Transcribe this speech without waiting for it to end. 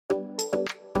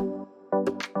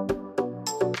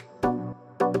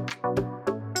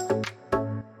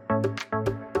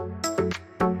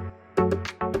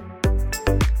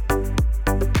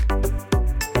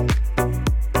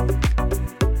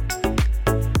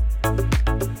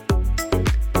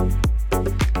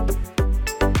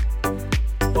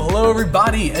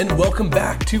everybody, and welcome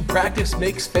back to Practice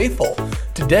Makes Faithful.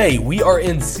 Today, we are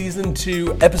in Season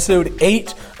 2, Episode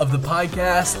 8 of the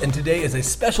podcast, and today is a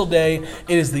special day.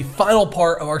 It is the final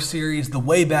part of our series, The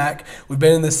Way Back. We've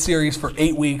been in this series for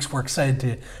 8 weeks. We're excited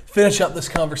to finish up this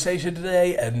conversation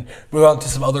today and move on to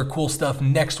some other cool stuff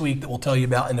next week that we'll tell you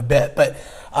about in a bit. But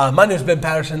my name is Ben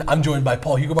Patterson. I'm joined by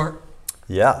Paul Hugobart.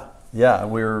 Yeah,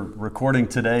 we're recording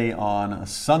today on a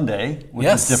Sunday, which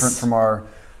is different from our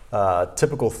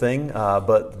typical thing,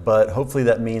 but hopefully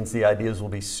that means the ideas will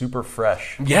be super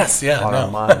fresh on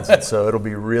our minds, and so it'll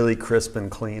be really crisp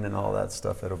and clean and all that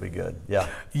stuff. It'll be good. Yeah,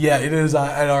 it is.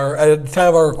 At the time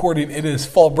of our recording, it is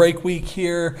fall break week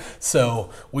here, so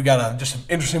we got just an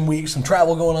interesting week, some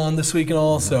travel going on this week and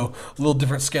all, so a little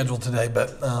different schedule today,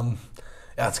 but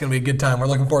it's going to be a good time. We're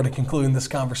looking forward to concluding this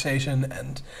conversation,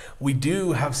 and we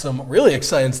do have some really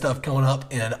exciting stuff coming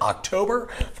up in October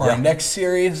for our next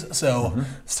series, so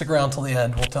stick around till the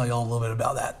end. We'll tell you all a little bit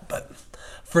about that. But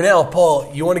for now,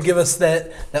 Paul, you want to give us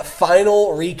that final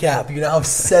recap. You now have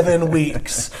 7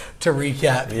 weeks to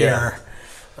recap here.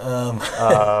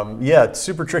 It's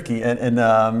super tricky, and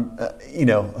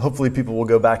hopefully people will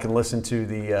go back and listen to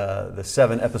the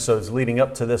 7 episodes leading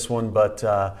up to this one,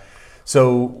 but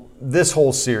so this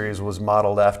whole series was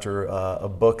modeled after a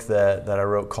book that I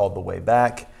wrote called The Way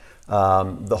Back.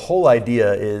 The whole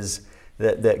idea is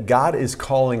that God is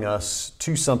calling us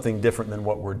to something different than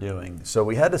what we're doing. So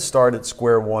we had to start at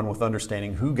square one with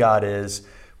understanding who God is.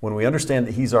 When we understand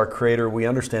that He's our creator, we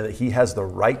understand that He has the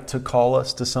right to call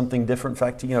us to something different. In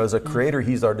fact, as a creator,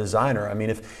 He's our designer. I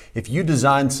mean, if you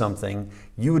design something,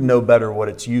 you would know better what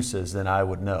its use is than I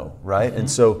would know, right? And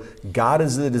so God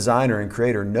as the designer and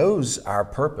creator knows our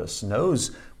purpose, knows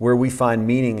where we find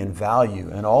meaning and value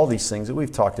and all these things that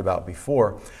we've talked about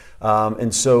before.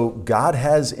 And so God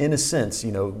has, in a sense,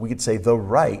 we could say the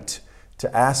right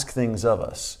to ask things of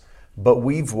us. But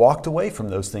we've walked away from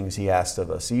those things He asked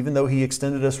of us. Even though He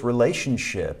extended us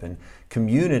relationship and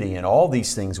community and all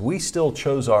these things, we still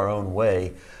chose our own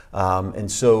way. And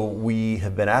so we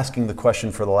have been asking the question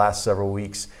for the last several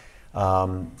weeks,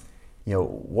 what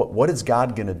is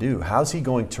God going to do? How's He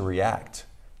going to react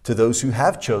to those who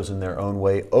have chosen their own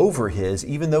way over His,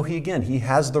 even though He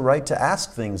has the right to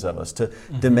ask things of us, to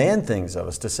demand things of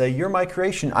us, to say, you're my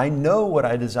creation. I know what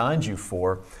I designed you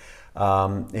for.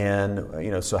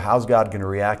 So how's God going to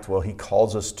react? Well, He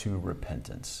calls us to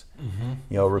repentance.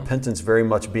 Repentance very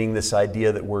much being this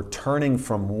idea that we're turning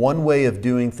from one way of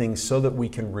doing things so that we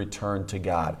can return to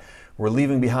God. We're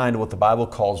leaving behind what the Bible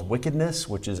calls wickedness,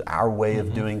 which is our way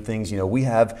of doing things. We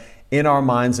have in our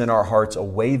minds and our hearts a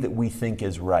way that we think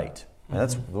is right. And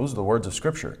those are the words of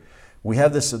Scripture. We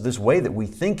have this way that we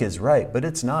think is right, but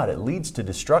it's not. It leads to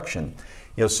destruction.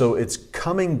 So it's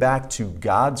coming back to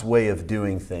God's way of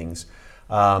doing things,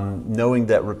 knowing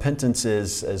that repentance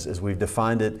is, as we've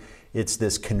defined it, it's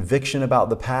this conviction about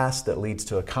the past that leads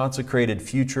to a consecrated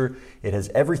future. It has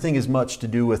every bit as much to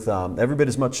do with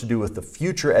the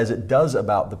future as it does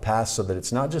about the past, so that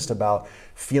it's not just about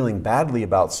feeling badly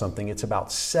about something, it's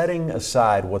about setting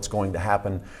aside what's going to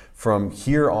happen from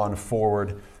here on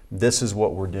forward. This is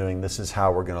what we're doing. This is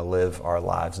how we're going to live our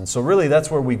lives. And so really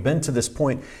that's where we've been to this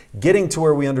point, getting to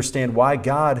where we understand why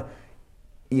God,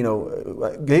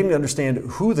 getting to understand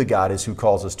who the God is who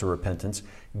calls us to repentance,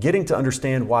 getting to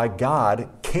understand why God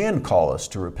can call us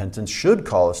to repentance, should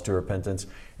call us to repentance,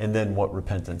 and then what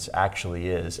repentance actually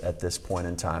is at this point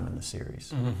in time in the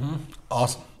series.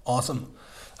 Awesome.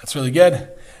 That's really good.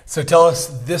 So tell us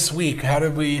this week, how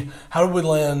did we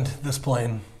land this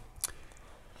plane?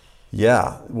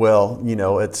 Yeah, well,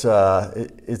 it's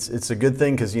a good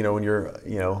thing because when you're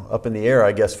up in the air,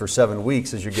 I guess for 7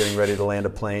 weeks as you're getting ready to land a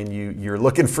plane, you're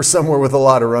looking for somewhere with a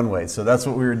lot of runway. So that's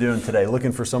what we were doing today,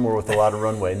 looking for somewhere with a lot of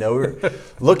runway. No, we're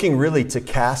looking really to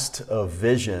cast a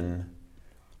vision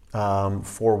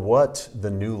for what the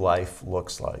new life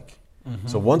looks like.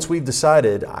 So once we've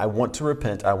decided, I want to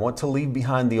repent, I want to leave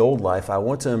behind the old life, I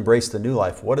want to embrace the new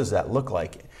life, what does that look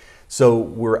like? So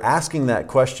we're asking that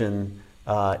question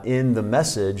in the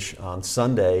message on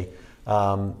Sunday,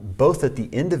 both at the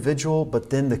individual but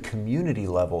then the community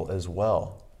level as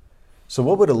well. So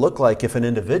what would it look like if an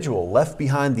individual left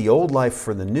behind the old life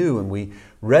for the new? And we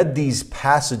read these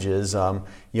passages,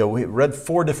 we read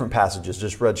 4 different passages,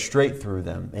 just read straight through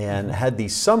them, and had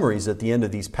these summaries at the end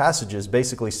of these passages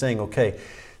basically saying, okay,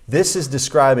 this is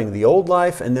describing the old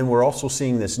life, and then we're also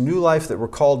seeing this new life that we're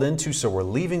called into, so we're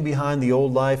leaving behind the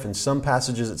old life. In some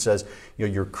passages it says,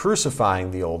 you're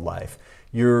crucifying the old life.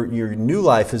 Your new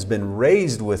life has been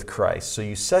raised with Christ. So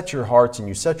you set your hearts and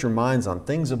you set your minds on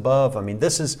things above. I mean,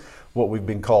 this is what we've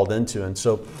been called into. And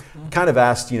so kind of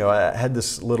asked, I had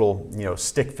this little,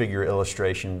 stick figure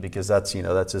illustration, because that's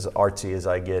as artsy as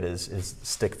I get is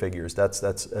stick figures.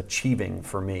 That's achieving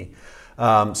for me.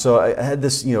 So I had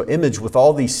this, image with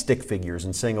all these stick figures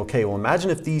and saying, okay, well, imagine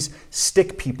if these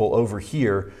stick people over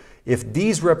here, if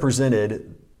these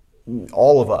represented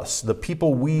all of us, the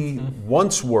people we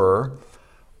once were,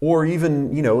 or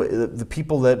even, the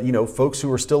people that, folks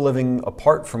who are still living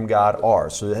apart from God are.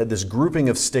 So they had this grouping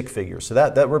of stick figures. So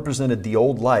that represented the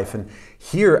old life. And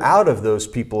here, out of those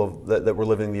people that were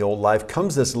living the old life,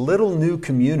 comes this little new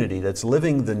community that's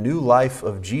living the new life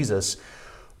of Jesus.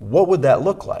 What would that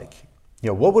look like?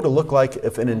 What would it look like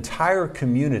if an entire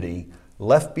community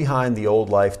left behind the old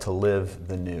life to live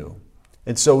the new?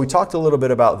 And so we talked a little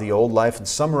bit about the old life and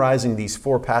summarizing these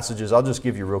 4 passages. I'll just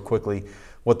give you real quickly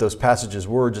what those passages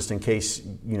were, just in case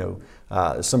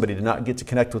somebody did not get to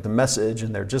connect with the message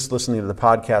and they're just listening to the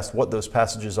podcast. What those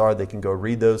passages are, they can go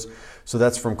read those. So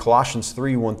that's from Colossians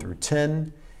 3, 1 through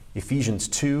 10, Ephesians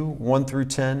 2, 1 through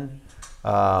 10,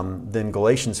 then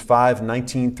Galatians 5,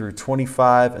 19 through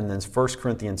 25, and then 1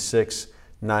 Corinthians 6,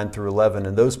 9 through 11.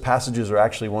 And those passages are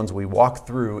actually ones we walk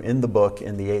through in the book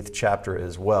in the 8th chapter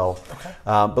as well. Okay.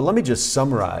 But let me just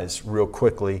summarize real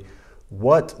quickly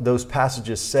what those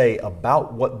passages say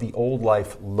about what the old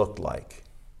life looked like.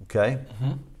 Okay?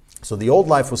 So the old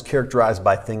life was characterized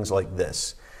by things like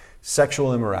this: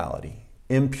 sexual immorality,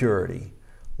 impurity,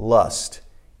 lust,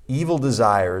 evil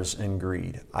desires and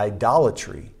greed,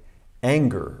 idolatry,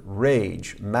 anger,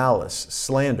 rage, malice,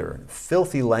 slander,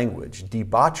 filthy language,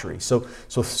 debauchery. So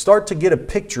start to get a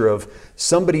picture of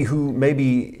somebody who may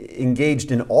be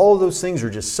engaged in all of those things,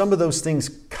 or just some of those things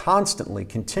constantly,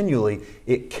 continually.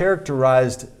 It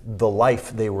characterized the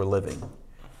life they were living.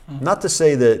 Not to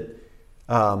say that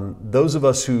those of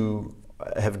us who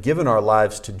have given our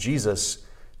lives to Jesus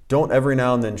don't every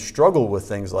now and then struggle with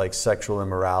things like sexual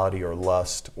immorality or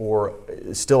lust, or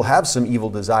still have some evil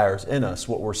desires in us.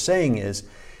 What we're saying is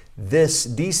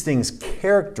these things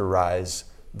characterize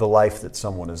the life that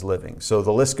someone is living. So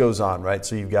the list goes on, right?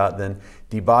 So you've got then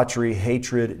debauchery,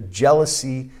 hatred,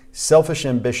 jealousy, selfish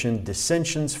ambition,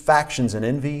 dissensions, factions and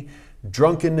envy,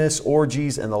 drunkenness,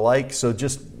 orgies, and the like. So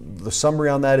just the summary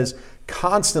on that is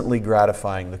constantly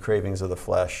gratifying the cravings of the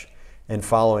flesh and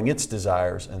following its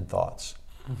desires and thoughts.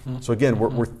 So again,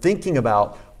 we're thinking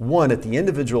about, one, at the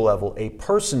individual level, a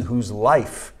person whose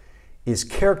life is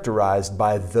characterized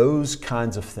by those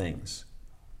kinds of things.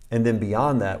 And then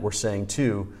beyond that, we're saying,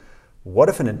 too, what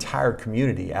if an entire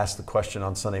community, asked the question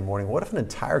on Sunday morning, what if an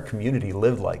entire community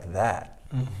lived like that?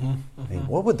 I mean,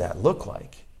 what would that look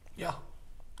like? Yeah.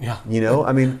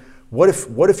 What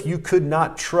if you could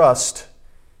not trust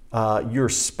your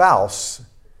spouse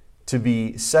to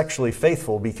be sexually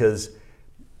faithful because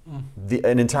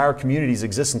an entire community's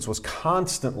existence was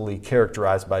constantly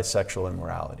characterized by sexual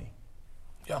immorality,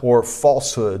 or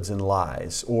falsehoods and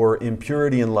lies, or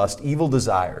impurity and lust, evil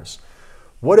desires?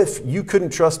 What if you couldn't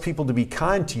trust people to be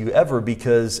kind to you ever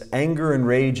because anger and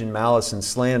rage and malice and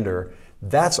slander,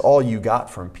 that's all you got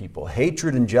from people?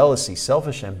 Hatred and jealousy,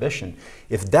 selfish ambition.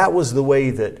 If that was the way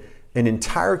that an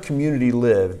entire community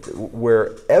lived,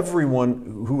 where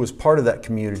everyone who was part of that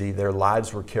community, their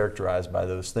lives were characterized by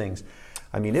those things,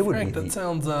 I mean, it would Frank, be... that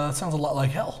sounds a lot like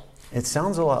hell. It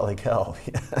sounds a lot like hell.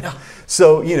 Yeah.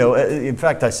 So, in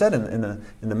fact, I said in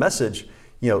the message,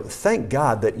 thank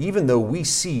God that even though we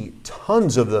see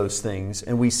tons of those things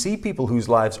and we see people whose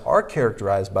lives are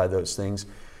characterized by those things,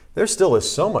 there still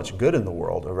is so much good in the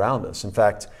world around us. In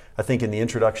fact, I think in the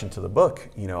introduction to the book,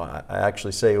 I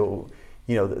actually say,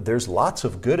 there's lots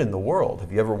of good in the world.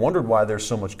 Have you ever wondered why there's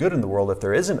so much good in the world if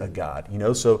there isn't a God?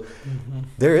 So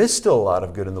there is still a lot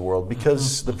of good in the world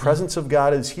because the presence of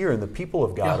God is here and the people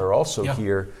of God are also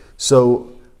here.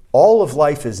 So all of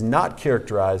life is not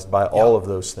characterized by all of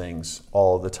those things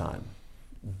all the time.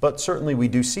 But certainly we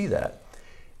do see that.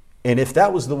 And if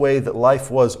that was the way that life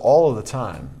was all of the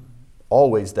time,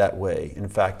 always that way. In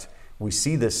fact, we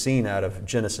see this scene out of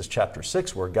Genesis chapter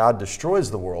 6 where God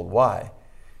destroys the world. Why?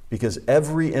 Because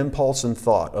every impulse and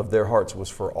thought of their hearts was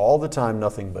for all the time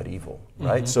nothing but evil,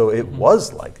 right? So it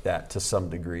was like that to some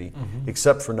degree,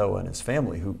 except for Noah and his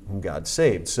family, whom God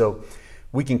saved. So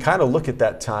we can kind of look at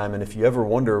that time, and if you ever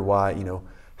wonder why,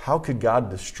 how could God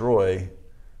destroy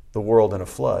the world in a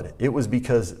flood? It was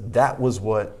because that was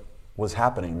what was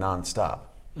happening nonstop.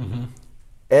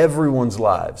 Everyone's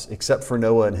lives, except for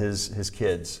Noah and his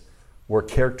kids, were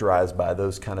characterized by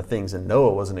those kind of things. And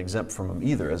Noah wasn't exempt from them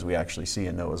either, as we actually see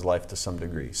in Noah's life to some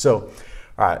degree. So,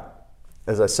 all right,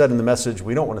 as I said in the message,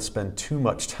 we don't want to spend too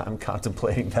much time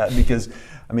contemplating that because,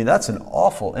 I mean, that's an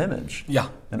awful image. Yeah.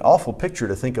 An awful picture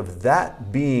to think of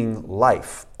that being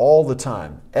life all the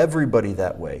time, everybody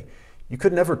that way. You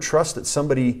could never trust that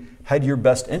somebody had your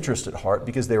best interest at heart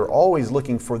because they were always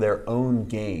looking for their own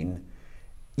gain,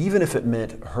 even if it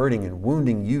meant hurting and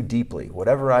wounding you deeply.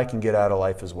 Whatever I can get out of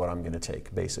life is what I'm going to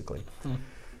take, basically.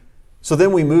 So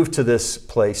then we move to this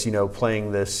place,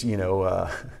 playing this,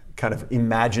 kind of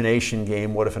imagination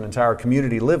game. What if an entire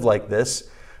community lived like this?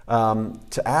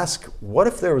 To ask, what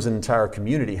if there was an entire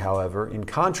community, however, in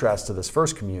contrast to this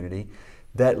first community,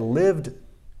 that lived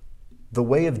the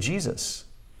way of Jesus,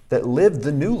 that lived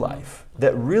the new life,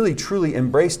 that really truly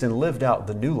embraced and lived out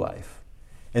the new life?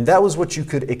 And that was what you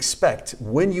could expect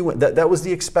when you went. That was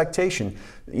the expectation,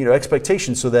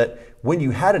 so that when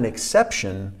you had an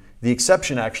exception, the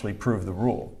exception actually proved the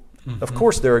rule. Mm-hmm. Of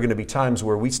course, there are going to be times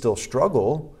where we still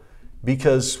struggle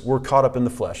because we're caught up in the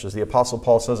flesh. As the Apostle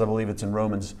Paul says, I believe it's in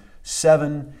Romans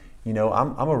 7,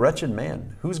 I'm a wretched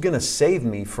man. Who's going to save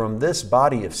me from this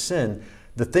body of sin?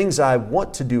 The things I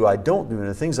want to do, I don't do, and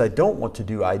the things I don't want to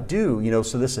do, I do.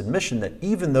 So this admission that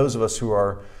even those of us who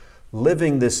are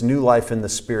living this new life in the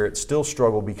Spirit still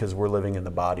struggle because we're living in the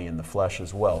body and the flesh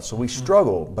as well. So we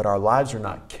struggle, but our lives are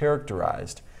not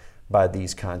characterized by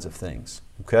these kinds of things.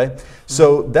 Okay?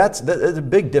 So that's a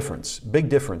big difference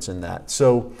in that.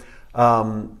 So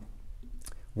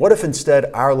what if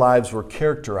instead our lives were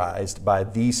characterized by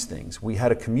these things? We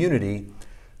had a community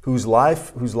whose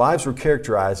lives were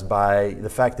characterized by the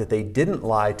fact that they didn't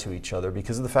lie to each other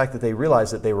because of the fact that they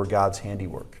realized that they were God's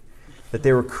handiwork, that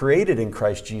they were created in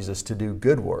Christ Jesus to do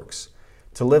good works,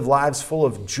 to live lives full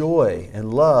of joy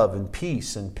and love and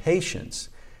peace and patience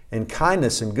and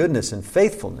kindness and goodness and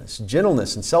faithfulness,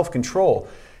 gentleness and self-control,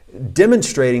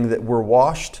 demonstrating that we're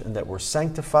washed and that we're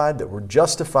sanctified, that we're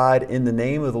justified in the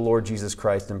name of the Lord Jesus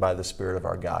Christ and by the Spirit of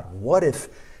our God. What if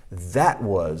that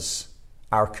was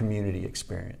our community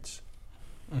experience?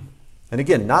 And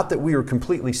again, not that we were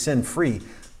completely sin-free,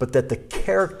 but that the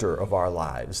character of our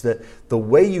lives, that the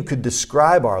way you could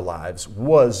describe our lives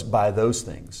was by those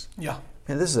things. Yeah.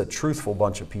 And this is a truthful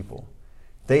bunch of people.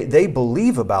 They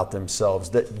believe about themselves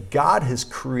that God has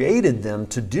created them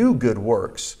to do good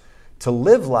works, to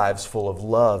live lives full of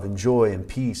love and joy and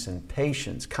peace and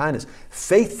patience, kindness,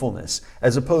 faithfulness,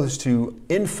 as opposed to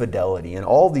infidelity and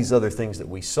all these other things that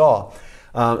we saw.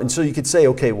 And so you could say,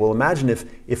 okay, well, imagine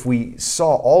if we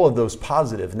saw all of those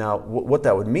positive. Now, what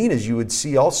that would mean is you would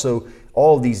see also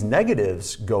all of these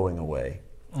negatives going away.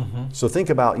 Mm-hmm. So think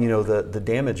about, the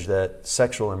damage that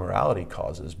sexual immorality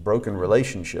causes, broken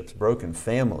relationships, broken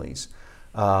families,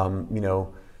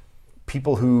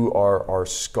 people who are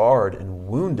scarred and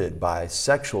wounded by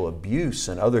sexual abuse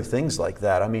and other things like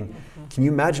that. I mean, can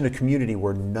you imagine a community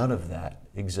where none of that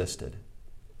existed?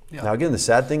 Yeah. Now, again, the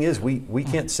sad thing is we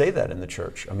can't say that in the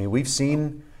church. I mean, we've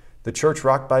seen the church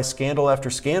rocked by scandal after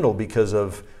scandal because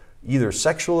of either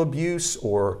sexual abuse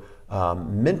or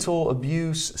mental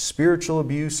abuse, spiritual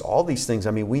abuse, all these things.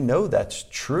 I mean, we know that's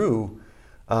true.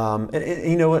 And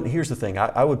you know what? Here's the thing.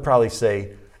 I would probably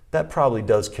say that probably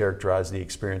does characterize the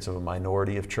experience of a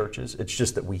minority of churches. It's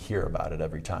just that we hear about it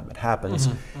every time it happens.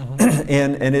 Mm-hmm, mm-hmm.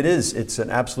 and it's an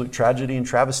absolute tragedy and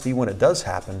travesty when it does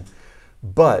happen.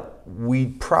 But we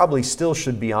probably still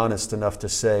should be honest enough to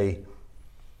say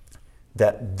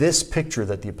that this picture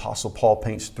that the Apostle Paul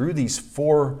paints through these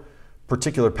 4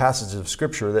 particular passages of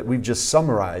Scripture that we've just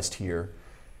summarized here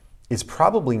is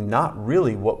probably not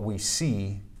really what we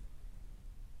see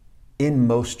in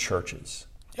most churches.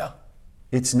 Yeah.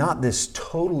 It's not this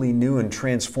totally new and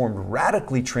transformed,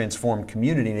 radically transformed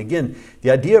community. And again, the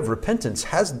idea of repentance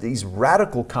has these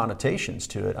radical connotations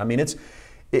to it. I mean, it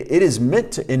is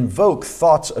meant to invoke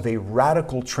thoughts of a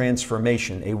radical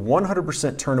transformation, a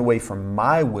 100% turn away from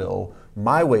my will,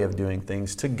 my way of doing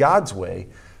things, to God's way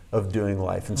of doing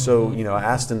life. And so, I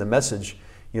asked in the message,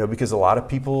 because a lot of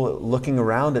people looking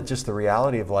around at just the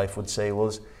reality of life would say,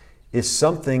 well, is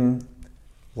something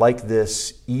like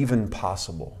this even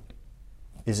possible?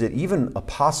 Is it even a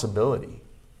possibility?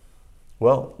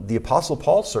 Well, the Apostle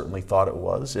Paul certainly thought it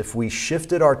was. If we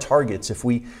shifted our targets, if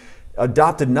we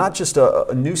adopted not just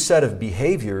a new set of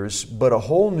behaviors, but a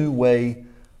whole new way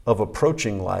of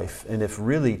approaching life, and if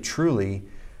really, truly,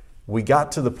 we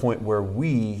got to the point where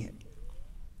we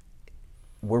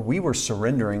were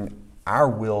surrendering our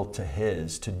will to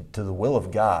His, to the will of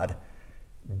God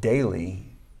daily,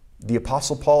 the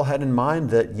Apostle Paul had in mind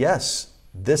that, yes,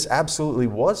 this absolutely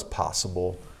was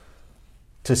possible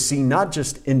to see not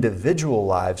just individual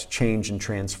lives changed and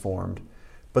transformed,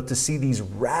 but to see these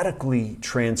radically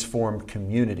transformed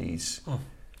communities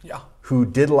Yeah. who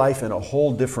did life in a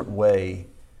whole different way,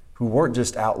 who weren't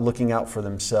just out looking out for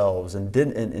themselves and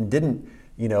didn't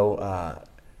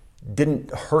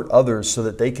hurt others so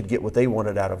that they could get what they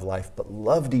wanted out of life, but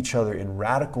loved each other in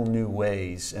radical new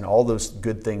ways, and all those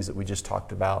good things that we just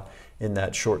talked about in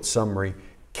that short summary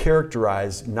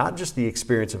characterize not just the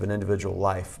experience of an individual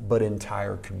life, but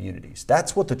entire communities.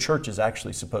 That's what the church is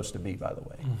actually supposed to be, by the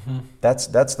way. Mm-hmm.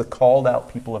 That's the called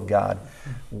out people of God.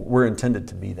 We're intended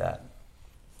to be that.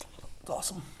 That's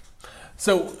awesome.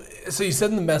 So you said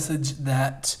in the message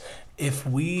that if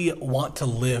we want to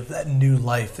live that new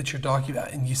life that you're talking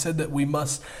about, and you said that we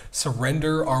must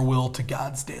surrender our will to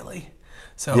God's daily.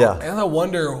 So and I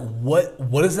wonder, what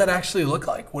does that actually look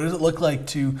like? What does it look like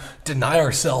to deny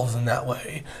ourselves in that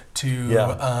way,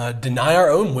 to deny our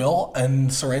own will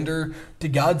and surrender to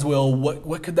God's will?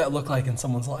 What could that look like in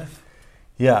someone's life?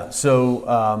 Yeah, so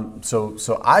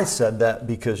I said that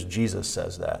because Jesus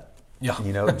says that.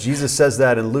 Yeah. Jesus says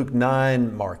that in Luke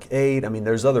 9, Mark 8. I mean,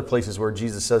 there's other places where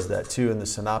Jesus says that too in the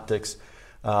Synoptics.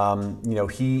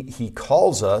 He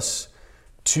calls us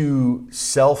to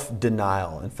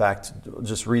self-denial. In fact,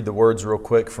 just read the words real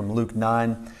quick from Luke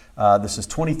 9. This is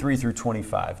 23 through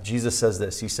 25. Jesus says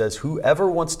this. He says, "Whoever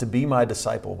wants to be my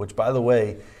disciple," which, by the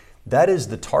way, that is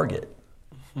the target.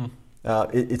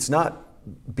 It's not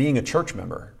being a church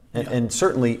member. And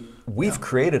certainly we've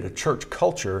created a church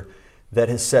culture that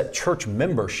has set church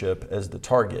membership as the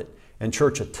target and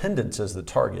church attendance as the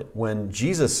target, when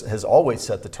Jesus has always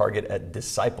set the target at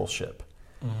discipleship,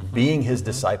 being his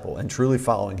disciple and truly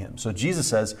following him. So Jesus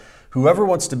says, "Whoever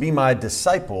wants to be my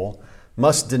disciple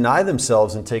must deny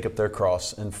themselves and take up their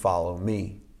cross and follow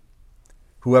me.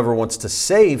 Whoever wants to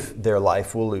save their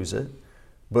life will lose it,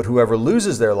 but whoever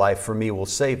loses their life for me will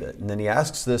save it." And then he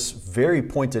asks this very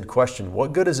pointed question: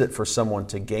 what good is it for someone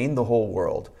to gain the whole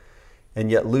world and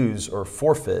yet lose or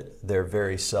forfeit their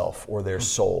very self, or their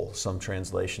soul, some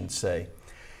translations say?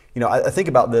 I think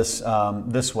about this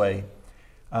this way.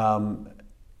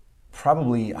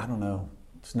 Probably, I don't know,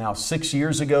 it's now 6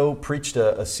 years ago, preached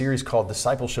a series called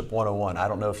Discipleship 101. I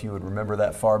don't know if you would remember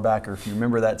that far back, or if you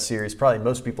remember that series. Probably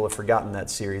most people have forgotten that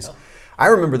series. I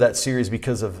remember that series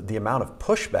because of the amount of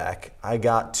pushback I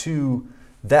got to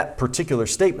that particular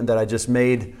statement that I just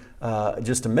made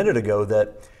just a minute ago,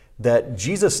 that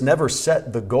Jesus never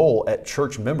set the goal at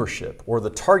church membership or the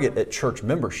target at church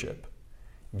membership.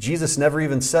 Jesus never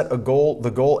even set the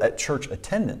goal at church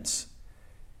attendance.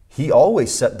 He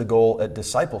always set the goal at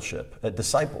discipleship, at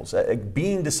disciples, at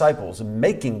being disciples and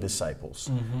making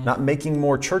disciples, not making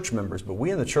more church members. But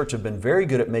we in the church have been very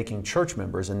good at making church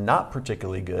members and not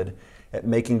particularly good at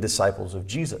making disciples of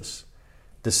Jesus.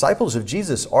 Disciples of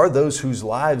Jesus are those whose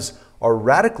lives are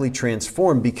radically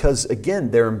transformed because,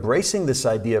 again, they're embracing this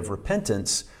idea of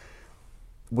repentance,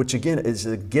 which, again, is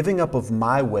a giving up of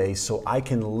my way so I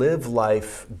can live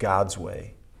life God's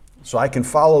way, so I can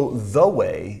follow the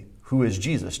way, who is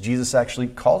Jesus. Jesus actually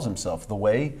calls himself the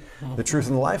way, the truth,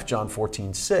 and the life, John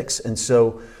 14:6. And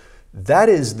so that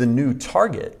is the new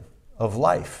target of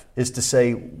life, is to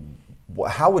say,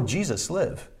 how would Jesus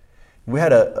live? We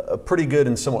had a pretty good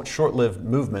and somewhat short-lived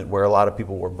movement where a lot of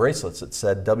people wore bracelets that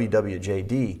said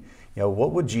WWJD.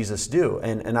 What would Jesus do?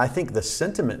 And I think the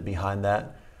sentiment behind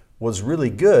that was really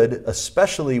good,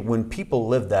 especially when people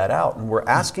live that out and were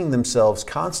asking themselves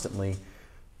constantly,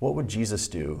 what would Jesus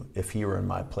do if he were in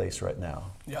my place right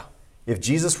now? Yeah. If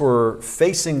Jesus were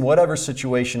facing whatever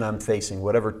situation I'm facing,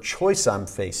 whatever choice I'm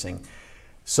facing.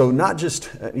 So not just,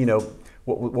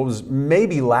 what was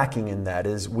maybe lacking in that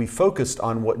is we focused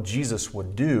on what Jesus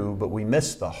would do, but we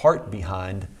missed the heart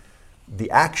behind the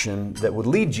action that would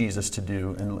lead Jesus to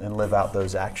do and live out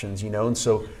those actions, And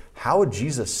so how would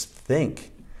Jesus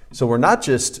think? So we're not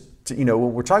just,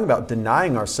 when we're talking about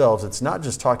denying ourselves, it's not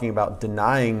just talking about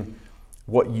denying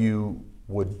what you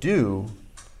would do,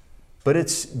 but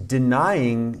it's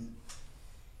denying,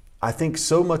 I think,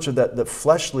 so much of the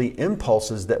fleshly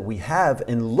impulses that we have,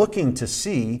 and looking to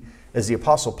see, as the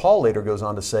Apostle Paul later goes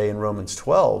on to say in Romans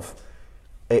 12,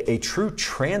 a true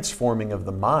transforming of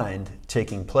the mind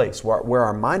taking place, where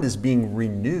our mind is being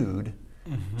renewed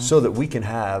so that we can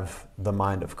have the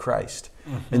mind of Christ.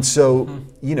 And so,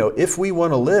 if we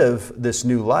want to live this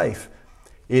new life,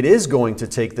 it is going to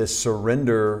take this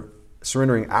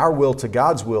surrendering our will to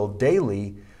God's will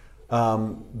daily,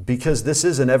 because this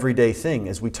is an everyday thing.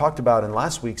 As we talked about in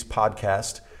last week's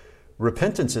podcast,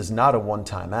 repentance is not a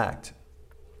one-time act.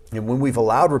 And when we've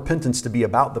allowed repentance to be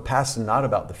about the past and not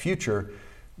about the future,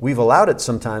 we've allowed it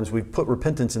sometimes, we've put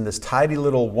repentance in this tidy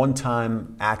little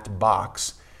one-time act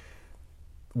box,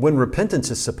 when repentance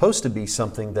is supposed to be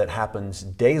something that happens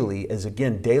daily, as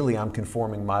again, daily I'm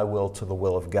conforming my will to the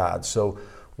will of God. So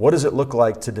What does it look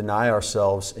like to deny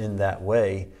ourselves in that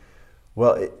way?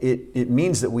 Well, it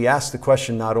means that we ask the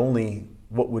question not only,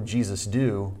 what would Jesus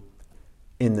do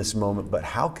in this moment, but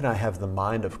how can I have the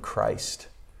mind of Christ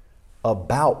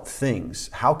about things?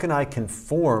 How can I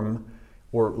conform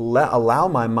or allow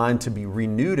my mind to be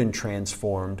renewed and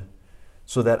transformed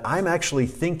so that I'm actually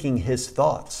thinking His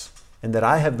thoughts and that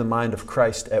I have the mind of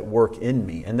Christ at work in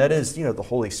me? And that is, the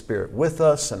Holy Spirit with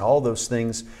us and all those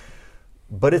things.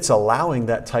 But it's allowing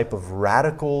that type of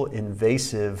radical,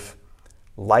 invasive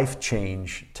life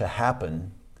change to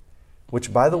happen,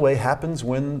 which, by the way, happens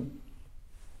when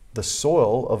the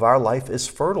soil of our life is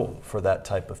fertile for that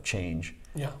type of change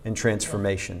and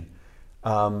transformation.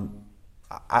 The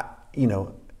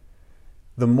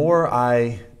more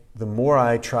I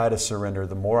try to surrender,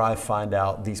 the more I find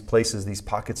out these places, these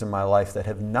pockets in my life that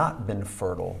have not been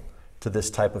fertile to this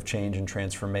type of change and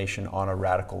transformation on a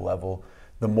radical level,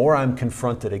 the more I'm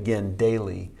confronted again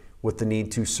daily with the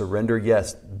need to surrender,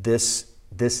 yes, this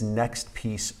next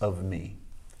piece of me.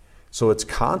 So it's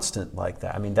constant like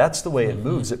that. I mean, that's the way it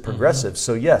moves, it's progressive.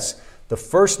 So yes, the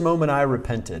first moment I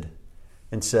repented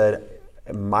and said,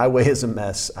 my way is a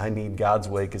mess, I need God's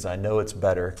way because I know it's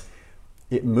better,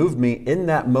 it moved me in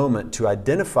that moment to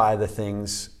identify the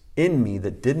things in me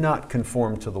that did not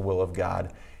conform to the will of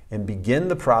God and begin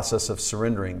the process of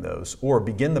surrendering those, or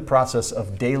begin the process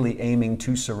of daily aiming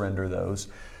to surrender those.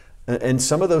 And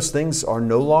some of those things are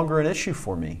no longer an issue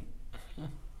for me.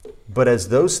 But as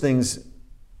those things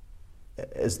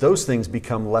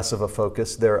become less of a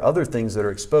focus, there are other things that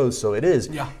are exposed. So it is,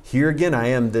 here again I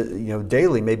am,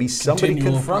 daily, maybe somebody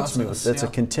confronts me with, that's a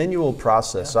continual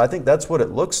process. So I think that's what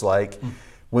it looks like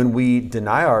when we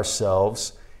deny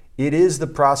ourselves. It is the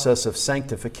process of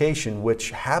sanctification,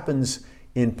 which happens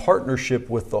in partnership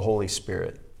with the Holy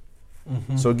Spirit.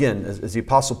 So again, as the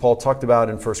Apostle Paul talked about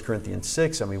in 1 Corinthians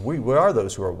 6, I mean, we are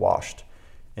those who are washed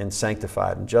and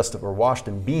sanctified and justified. We're washed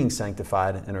and being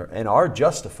sanctified and are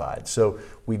justified. So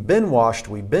we've been washed,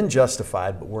 we've been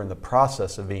justified, but we're in the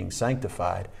process of being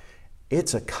sanctified.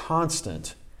 It's a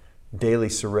constant daily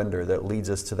surrender that leads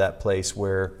us to that place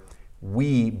where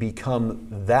we become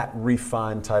that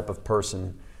refined type of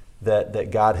person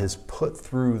that God has put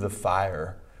through the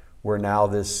fire, where now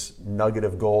this nugget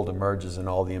of gold emerges and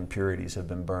all the impurities have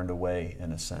been burned away,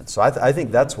 in a sense. So I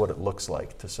think that's what it looks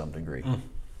like to some degree.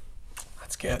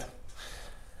 That's good.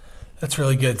 That's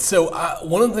really good. So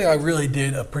one of the things I really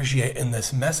did appreciate in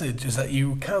this message is that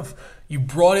you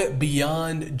brought it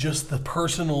beyond just the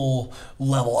personal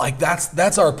level. Like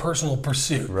that's our personal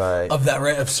pursuit of that,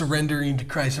 right? Of surrendering to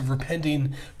Christ, of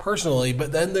repenting personally.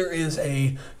 But then there is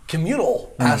a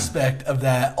communal aspect of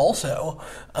that also.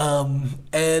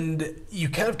 And you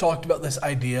kind of talked about this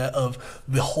idea of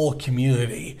the whole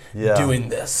community doing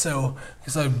this. So,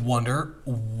 because I wonder,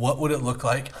 what would it look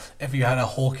like if you had a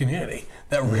whole community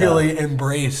that really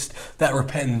embraced that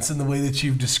repentance in the way that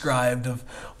you've described? Of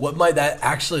what might that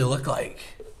actually look like?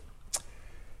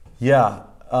 Yeah.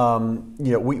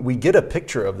 We get a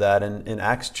picture of that in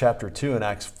Acts chapter 2 and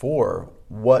Acts 4,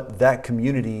 what that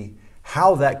community,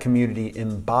 how that community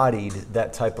embodied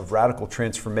that type of radical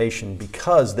transformation,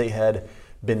 because they had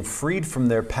been freed from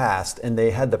their past and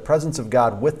they had the presence of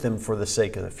God with them for the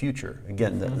sake of the future.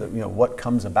 Again, what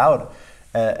comes about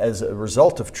as a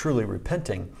result of truly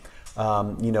repenting.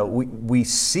 We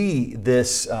see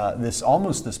this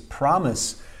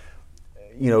promise.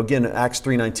 Again, Acts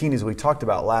 3:19, as we talked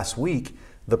about last week,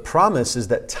 the promise is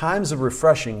that times of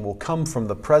refreshing will come from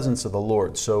the presence of the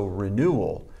Lord. So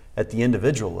renewal at the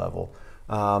individual level,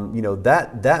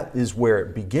 that is where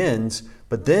it begins.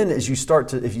 But then if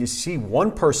you see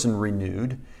one person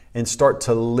renewed and start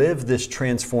to live this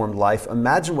transformed life,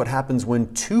 imagine what happens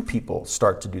when two people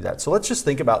start to do that. So let's just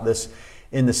think about this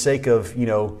in the sake of,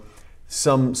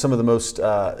 some of the most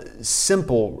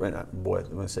simple, boy,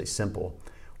 when I say simple,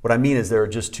 what I mean is there are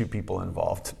just two people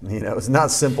involved. It's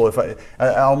not simple. If I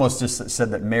almost just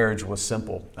said that marriage was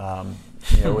simple,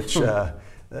 which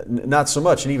not so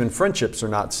much, and even friendships are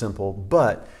not simple.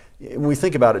 But when we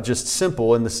think about it, just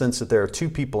simple in the sense that there are two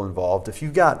people involved. If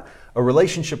you've got a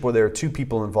relationship where there are two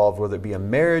people involved, whether it be a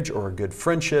marriage or a good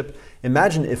friendship,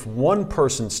 imagine if one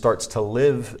person starts to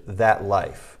live that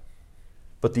life,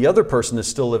 but the other person is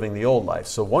still living the old life.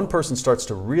 So one person starts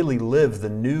to really live the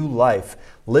new life,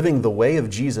 living the way of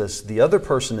Jesus. The other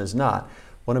person is not.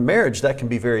 Well, in a marriage, that can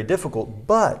be very difficult,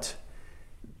 but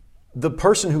the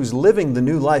person who's living the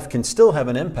new life can still have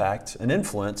an impact, an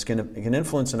influence, can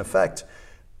influence and affect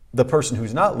the person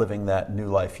who's not living that new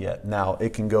life yet. Now,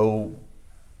 it can go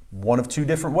one of two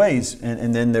different ways,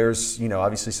 and then there's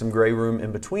obviously some gray room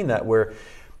in between that, where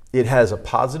it has a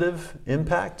positive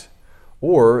impact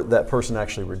or that person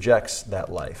actually rejects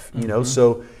that life. You know,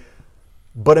 so,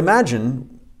 but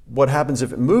imagine what happens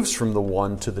if it moves from the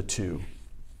 1 to the 2.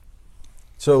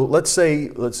 So let's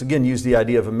again use the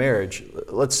idea of a marriage.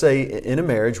 Let's say in a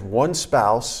marriage, one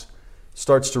spouse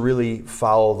starts to really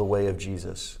follow the way of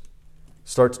Jesus,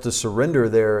 starts to surrender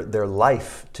their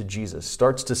life to Jesus,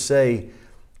 starts to say,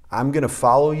 I'm going to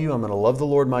follow you, I'm going to love the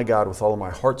Lord my God with all of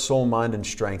my heart, soul, mind, and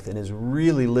strength, and is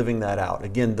really living that out.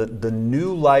 Again, the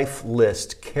new life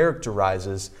list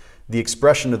characterizes the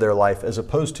expression of their life as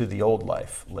opposed to the old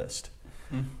life list.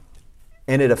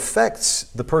 And it affects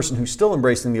the person who's still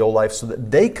embracing the old life so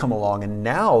that they come along and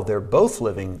now they're both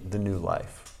living the new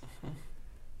life.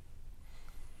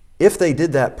 If they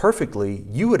did that perfectly,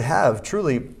 you would have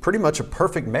truly pretty much a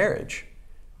perfect marriage.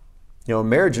 You know, a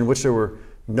marriage in which there were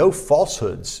no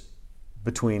falsehoods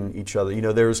between each other. You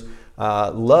know, there's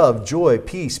love, joy,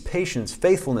 peace, patience,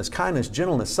 faithfulness, kindness,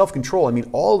 gentleness, self-control. I mean,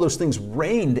 all those things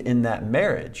reigned in that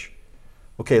marriage.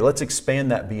 Okay, let's expand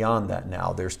that beyond that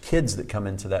now. There's kids that come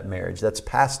into that marriage. That's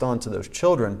passed on to those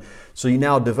children. So you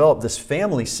now develop this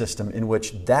family system in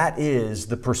which that is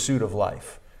the pursuit of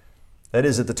life. That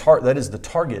is the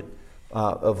target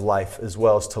of life as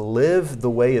well, is to live the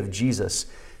way of Jesus.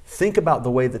 Think about the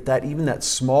way that even that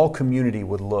small community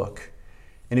would look.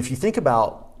 And if you think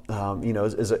about,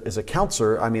 as a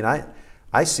counselor, I mean,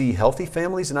 I see healthy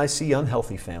families and I see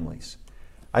unhealthy families.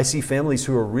 I see families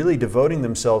who are really devoting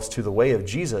themselves to the way of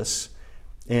Jesus,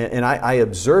 and I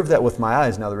observe that with my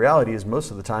eyes. Now, the reality is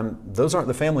most of the time, those aren't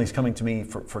the families coming to me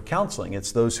for counseling.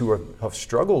 It's those who have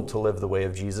struggled to live the way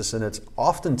of Jesus, and it's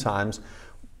oftentimes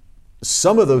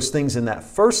some of those things in that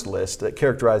first list that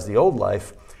characterize the old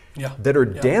life that are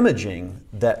damaging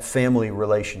that family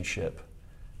relationship,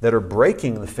 that are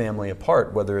breaking the family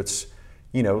apart, whether it's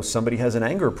somebody has an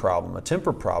anger problem, a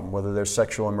temper problem, whether there's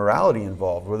sexual immorality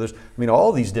involved, whether there's,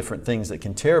 all these different things that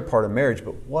can tear apart a marriage.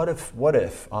 But what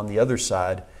if on the other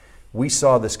side, we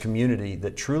saw this community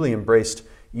that truly embraced,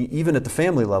 even at the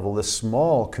family level, this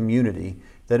small community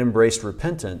that embraced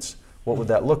repentance? What would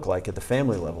that look like at the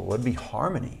family level? Well, it'd be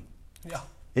harmony. Yeah.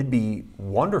 It'd be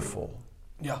wonderful.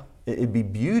 Yeah. It'd be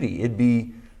beauty. It'd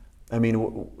be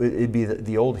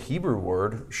the old Hebrew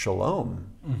word, shalom.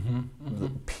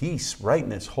 Peace,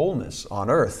 rightness, wholeness on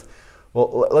earth.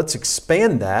 Well, let's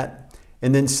expand that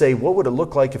and then say, what would it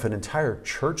look like if an entire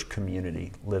church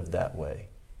community lived that way?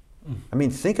 I mean,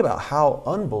 think about how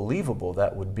unbelievable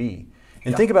that would be.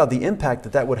 And think about the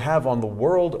impact that would have on the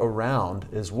world around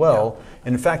as well.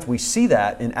 And in fact, we see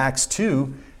that in Acts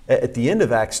 2. At the end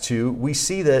of Acts 2, we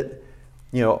see that,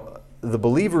 the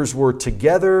believers were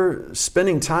together,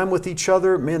 spending time with each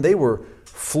other. Man, they were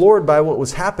floored by what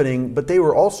was happening, but they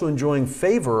were also enjoying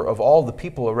favor of all the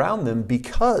people around them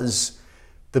because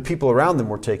the people around them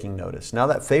were taking notice. Now,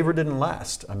 that favor didn't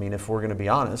last. I mean, if we're going to be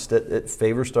honest,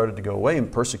 favor started to go away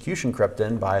and persecution crept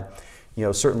in by,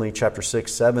 certainly chapter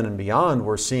 6, 7, and beyond.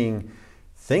 We're seeing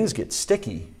things get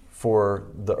sticky for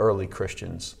the early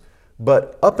Christians.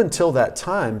 But up until that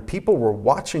time, people were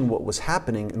watching what was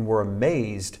happening and were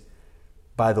amazed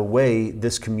by the way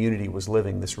this community was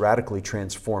living, this radically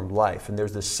transformed life. And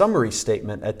there's this summary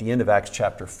statement at the end of Acts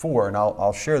chapter 4, and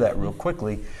I'll share that real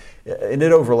quickly. And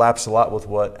it overlaps a lot with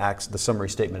what the summary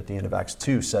statement at the end of Acts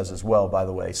 2 says as well, by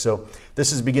the way. So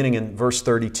this is beginning in verse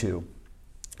 32.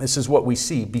 This is what we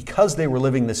see. Because they were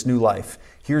living this new life,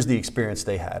 here's the experience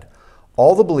they had.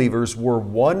 All the believers were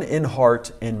one in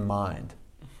heart and mind.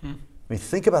 I mean,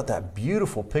 think about that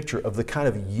beautiful picture of the kind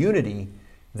of unity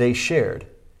they shared.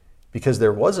 Because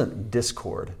there wasn't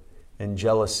discord and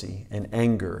jealousy and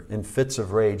anger and fits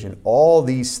of rage and all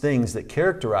these things that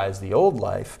characterize the old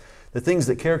life. The things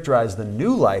that characterize the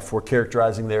new life were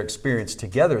characterizing their experience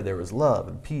together. There was love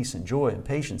and peace and joy and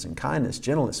patience and kindness,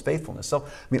 gentleness, faithfulness. So,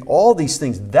 all these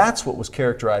things, that's what was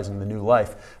characterizing the new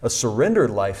life. A surrendered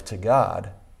life to God,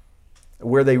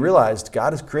 where they realized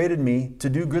God has created me to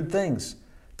do good things,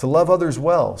 to love others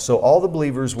well. So all the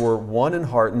believers were one in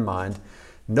heart and mind.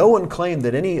 No one claimed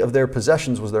that any of their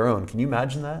possessions was their own. Can you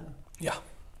imagine that? Yeah.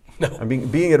 No. I mean,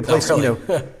 being at a place, really.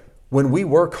 When we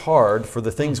work hard for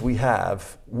the things we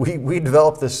have, we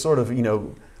develop this sort of,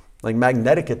 like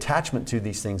magnetic attachment to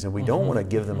these things, and we don't want to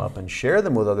give them up and share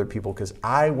them with other people because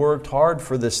I worked hard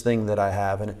for this thing that I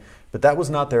have. But that was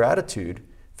not their attitude. In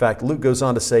fact, Luke goes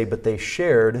on to say, but they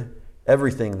shared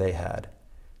everything they had.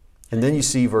 And then you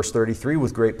see verse 33,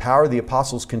 with great power the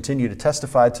apostles continue to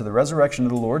testify to the resurrection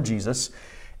of the Lord Jesus.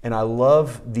 And I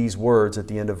love these words at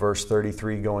the end of verse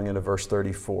 33 going into verse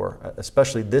 34,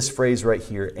 especially this phrase right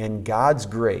here, and God's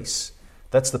grace.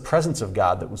 That's the presence of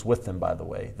God that was with them, by the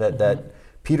way, that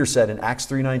Peter said in Acts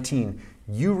 3:19,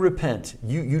 you repent,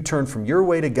 you turn from your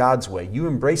way to God's way, you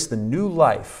embrace the new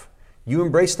life, you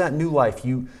embrace that new life,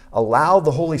 you allow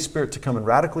the Holy Spirit to come and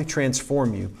radically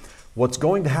transform you, what's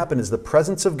going to happen is the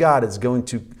presence of God is going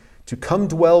to come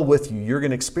dwell with you. You're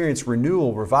going to experience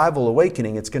renewal, revival,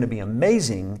 awakening. It's going to be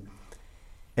amazing.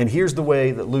 And here's the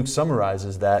way that Luke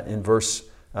summarizes that in verse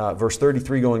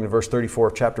 33 going to verse 34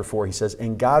 of chapter 4. He says,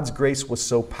 and God's grace was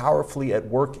so powerfully at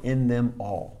work in them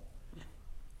all.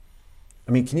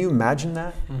 I mean, can you imagine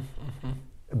that?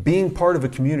 Mm-hmm. Being part of a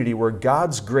community where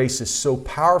God's grace is so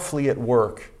powerfully at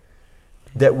work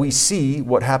that we see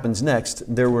what happens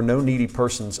next. There were no needy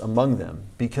persons among them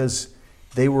because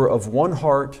they were of one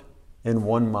heart and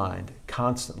one mind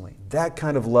constantly. That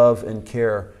kind of love and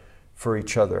care for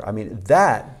each other. I mean,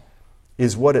 that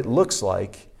is what it looks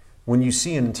like when you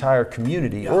see an entire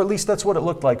community, or at least that's what it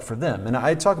looked like for them. And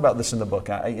I talk about this in the book.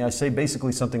 I say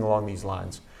basically something along these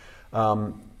lines.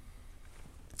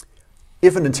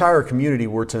 If an entire community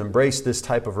were to embrace this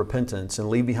type of repentance and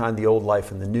leave behind the old life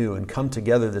and the new and come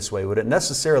together this way, does it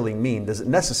necessarily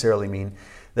mean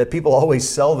that people always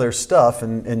sell their stuff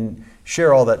and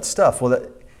share all that stuff? Well,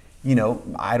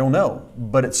 I don't know.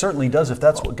 But it certainly does. If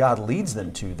that's what God leads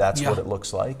them to, that's what it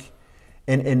looks like.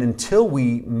 And until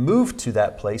we move to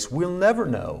that place, we'll never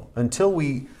know. Until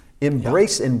we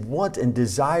embrace and want and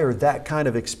desire that kind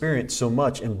of experience so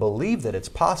much and believe that it's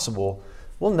possible,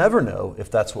 we'll never know if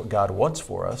that's what God wants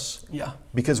for us. Yeah.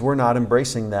 Because we're not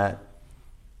embracing that,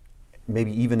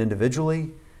 maybe even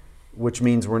individually, which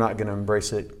means we're not going to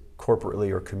embrace it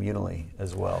corporately or communally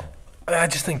as well. I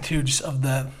just think too, just of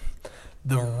the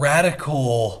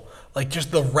radical, like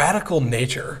just the radical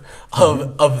nature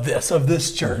of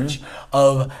this church,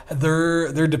 of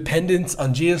their dependence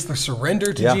on Jesus, their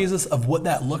surrender to Jesus, of what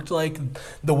that looked like,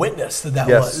 the witness that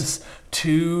was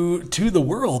to the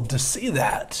world to see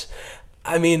that.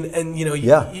 I mean, and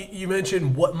you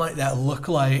mentioned what might that look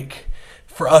like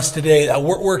for us today. That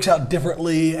works out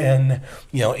differently, and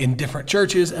in different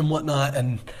churches and whatnot.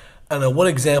 And one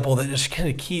example that just kind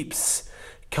of keeps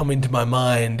coming to my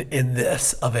mind in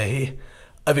this of a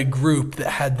group that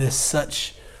had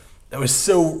that was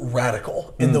so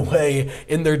radical in the way,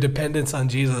 in their dependence on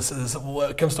Jesus, is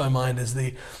what comes to my mind is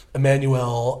the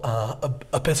Emmanuel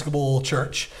Episcopal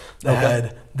Church that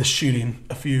had the shooting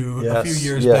a few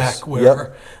years back,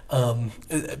 where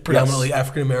predominantly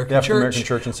African American church in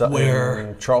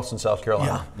Charleston, South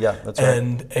Carolina. Yeah, that's right.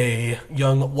 And a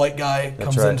young white guy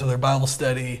comes into their Bible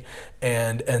study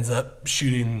and ends up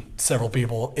shooting several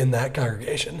people in that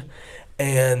congregation.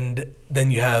 And then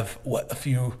you have a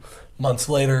few months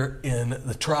later in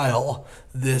the trial,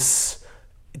 this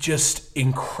just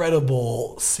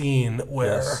incredible scene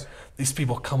where these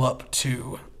people come up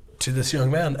to this young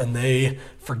man and they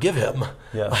forgive him.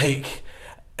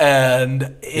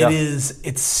 And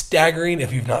it's staggering.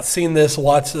 If you've not seen this,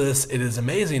 watch this. It is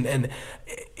amazing. And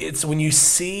it's when you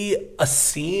see a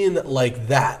scene like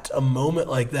that, a moment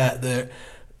like that,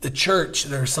 the church,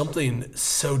 there's something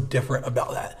so different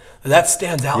about that. That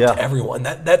stands out to everyone.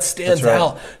 That stands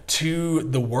out to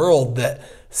the world, that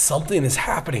something is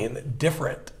happening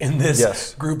different in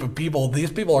this group of people.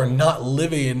 These people are not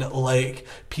living like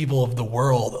people of the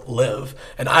world live.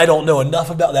 And I don't know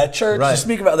enough about that church to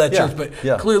speak about that church,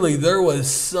 but clearly there was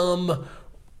some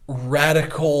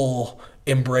radical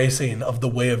embracing of the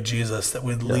way of Jesus that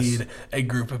would lead a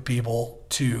group of people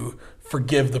to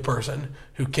forgive the person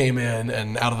who came in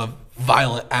and out of a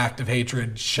violent act of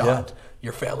hatred shot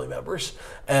your family members.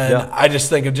 And I just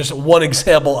think of just one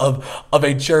example of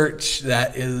a church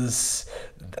that is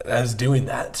doing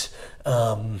that.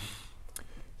 And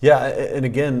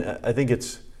again, I think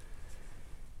it's,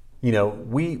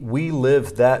 we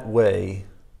live that way.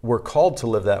 We're called to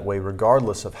live that way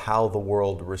regardless of how the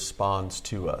world responds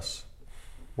to us.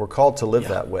 We're called to live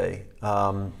that way.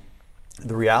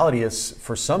 The reality is,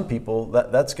 for some people,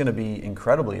 that's going to be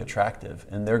incredibly attractive,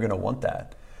 and they're going to want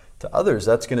that. To others,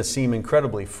 that's going to seem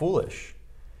incredibly foolish,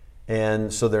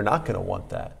 and so they're not going to want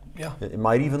that. Yeah. It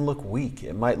might even look weak.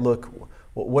 It might look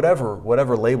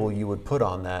whatever label you would put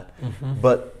on that. Mm-hmm.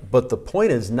 But the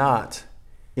point is not,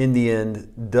 in the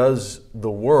end, does the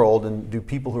world and do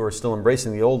people who are still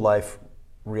embracing the old life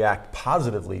react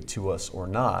positively to us or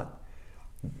not?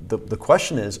 The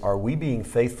question is, are we being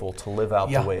faithful to live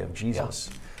out the way of Jesus?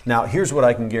 Now, here's what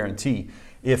I can guarantee.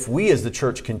 If we as the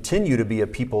church continue to be a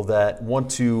people that want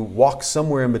to walk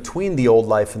somewhere in between the old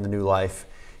life and the new life,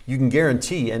 you can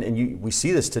guarantee, we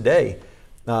see this today,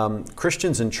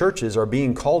 Christians and churches are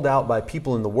being called out by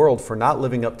people in the world for not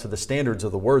living up to the standards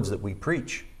of the words that we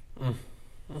preach,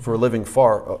 for living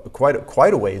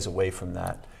quite a ways away from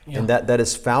that. And that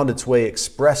has found its way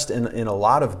expressed in a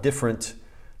lot of different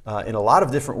in a lot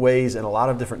of different ways, in a lot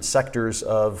of different sectors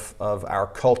of our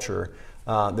culture.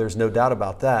 There's no doubt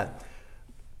about that.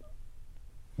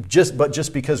 But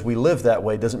just because we live that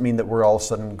way doesn't mean that we're all of a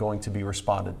sudden going to be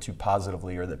responded to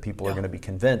positively or that people are going to be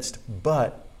convinced.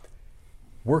 But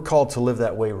we're called to live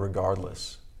that way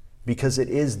regardless, because it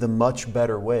is the much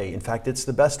better way. In fact, it's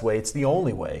the best way. It's the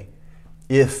only way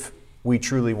if we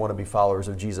truly want to be followers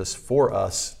of Jesus for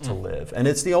us to live. And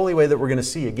it's the only way that we're going to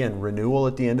see, again, renewal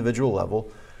at the individual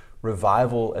level,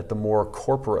 revival at the more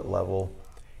corporate level,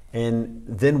 and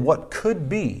then what could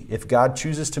be, if God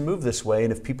chooses to move this way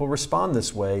and if people respond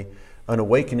this way, an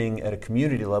awakening at a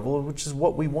community level, which is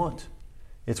what we want.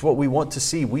 It's what we want to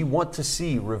see. We want to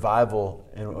see revival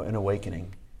and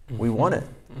awakening. We want it.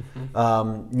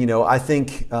 I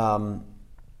think,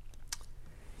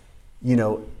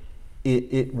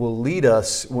 it will lead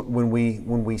us when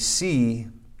we see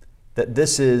that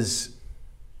this is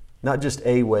not just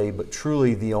a way, but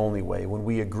truly the only way. When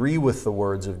we agree with the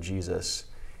words of Jesus,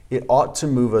 it ought to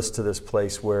move us to this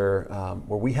place where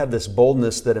we have this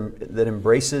boldness that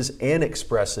embraces and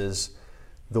expresses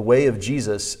the way of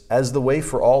Jesus as the way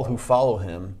for all who follow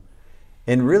him,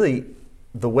 and really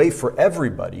the way for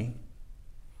everybody,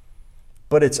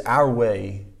 but it's our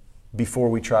way before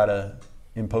we try to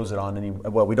impose it on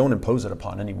we don't impose it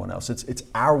upon anyone else. It's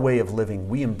our way of living.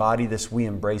 We embody this, we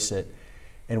embrace it,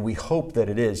 and we hope that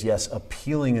it is, yes,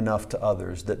 appealing enough to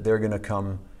others that they're going to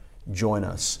come join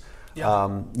us.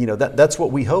 Yeah. That's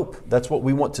what we hope. That's what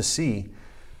we want to see.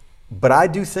 But I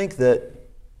do think that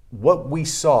what we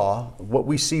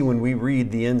see when we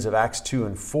read the ends of Acts 2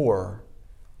 and 4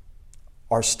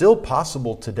 are still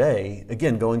possible today.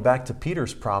 Again, going back to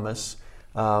Peter's promise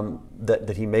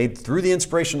that he made through the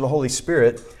inspiration of the Holy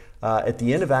Spirit at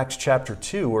the end of Acts chapter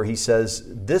 2, where he says,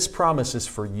 "This promise is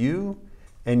for you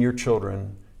and your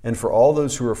children, and for all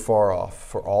those who are far off,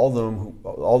 for all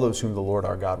those whom the Lord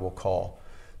our God will call."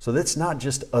 So that's not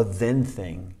just a then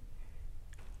thing.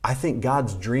 I think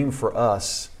God's dream for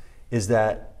us is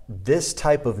that this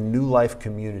type of new life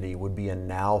community would be a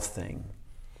now thing.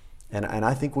 And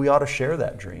I think we ought to share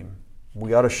that dream.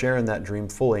 We ought to share in that dream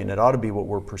fully, and it ought to be what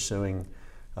we're pursuing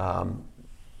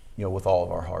with all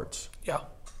of our hearts. Yeah,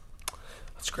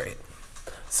 that's great.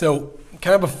 So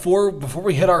kind of before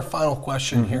we hit our final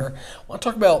question here, I want to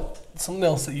talk about something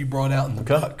else that you brought out in the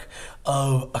book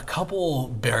of a couple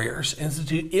barriers,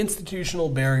 institutional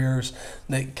barriers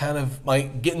that kind of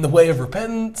might get in the way of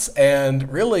repentance and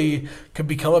really could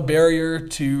become a barrier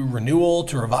to renewal,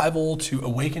 to revival, to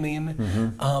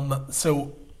awakening.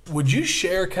 So would you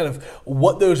share kind of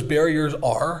what those barriers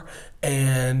are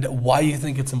and why you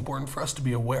think it's important for us to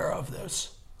be aware of those?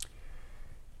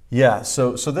 Yeah,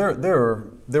 so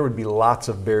there would be lots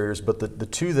of barriers, but the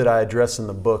two that I address in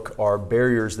the book are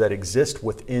barriers that exist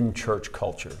within church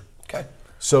culture. Okay.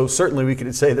 So certainly we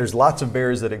could say there's lots of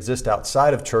barriers that exist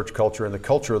outside of church culture and the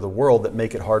culture of the world that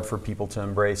make it hard for people to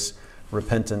embrace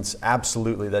repentance.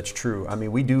 Absolutely, that's true. I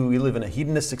mean, we live in a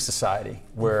hedonistic society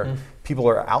where people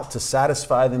are out to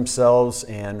satisfy themselves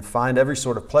and find every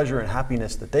sort of pleasure and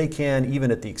happiness that they can,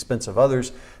 even at the expense of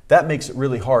others. That makes it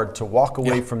really hard to walk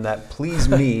away from that please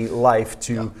me life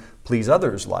to please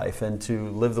others life and to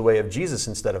live the way of Jesus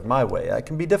instead of my way. That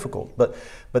can be difficult, but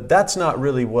that's not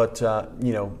really what,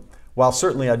 while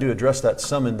certainly I do address that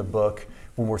some in the book,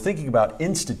 when we're thinking about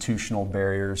institutional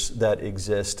barriers that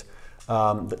exist,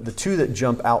 the two that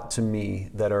jump out to me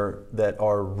that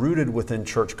are rooted within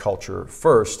church culture.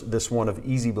 First, this one of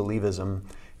easy believism.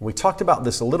 We talked about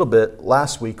this a little bit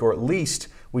last week, or at least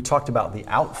we talked about the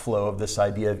outflow of this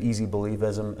idea of easy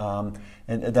believism,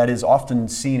 and that is often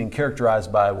seen and characterized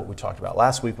by what we talked about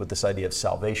last week with this idea of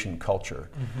salvation culture,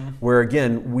 where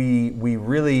again we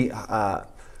really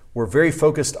we're very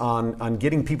focused on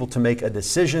getting people to make a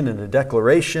decision and a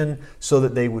declaration so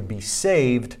that they would be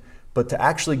saved. But to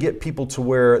actually get people to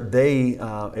where they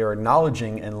are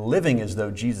acknowledging and living as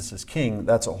though Jesus is King,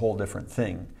 that's a whole different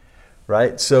thing,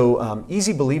 right? So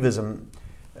easy believism,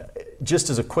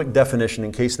 just as a quick definition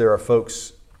in case there are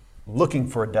folks looking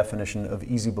for a definition of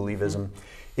easy believism,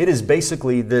 it is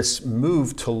basically this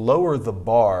move to lower the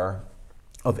bar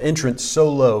of entrance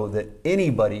so low that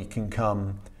anybody can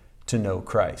come to know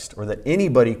Christ, or that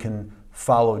anybody can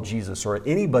follow Jesus, or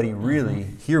anybody really,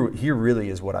 here really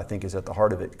is what I think is at the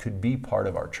heart of it, could be part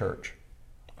of our church.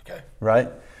 Okay. Right?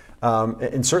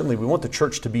 And certainly we want the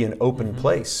church to be an open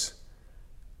place.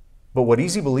 But what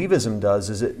easy believism does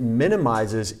is it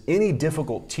minimizes any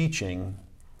difficult teaching,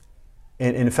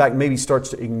 and in fact maybe starts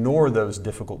to ignore those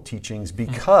difficult teachings,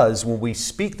 because when we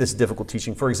speak this difficult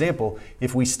teaching, for example,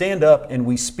 if we stand up and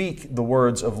we speak the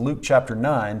words of Luke chapter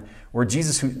 9, where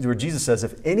Jesus says,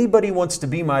 if anybody wants to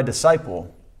be my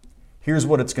disciple, here's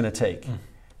what it's going to take.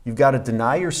 You've got to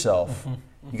deny yourself.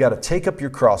 You got to take up your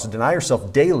cross, deny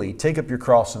yourself daily, take up your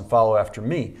cross and follow after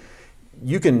me.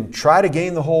 You can try to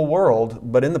gain the whole world,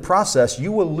 but in the process,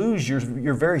 you will lose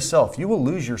your very self. You will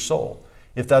lose your soul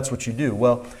if that's what you do.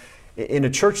 Well, in a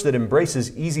church that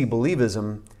embraces easy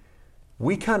believism,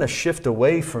 we kind of shift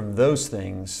away from those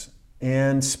things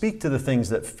and speak to the things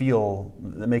that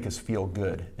make us feel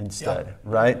good instead,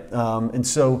 right? And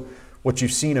so what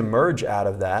you've seen emerge out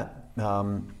of that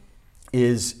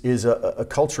is a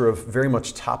culture of very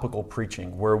much topical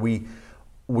preaching, where we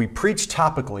preach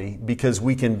topically because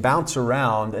we can bounce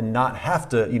around and not have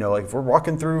to, like if we're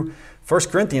walking through 1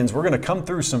 Corinthians, we're going to come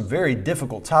through some very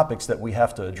difficult topics that we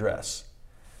have to address,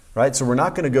 right? So we're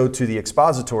not going to go to the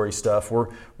expository stuff. We're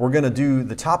going to do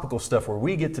the topical stuff where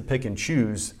we get to pick and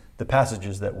choose the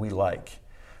passages that we like.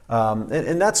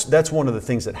 And that's one of the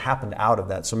things that happened out of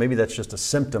that. So maybe that's just a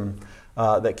symptom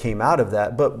that came out of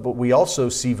that. But we also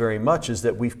see very much is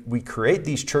that we create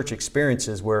these church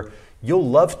experiences where you'll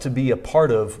love to be a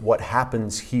part of what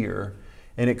happens here,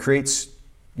 and it creates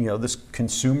this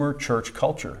consumer church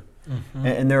culture.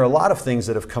 And there are a lot of things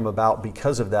that have come about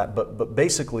because of that. But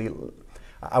basically,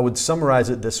 I would summarize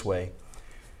it this way: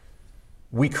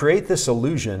 we create this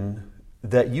illusion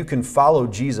that you can follow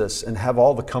Jesus and have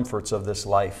all the comforts of this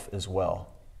life as well.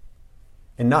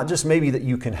 And not just maybe that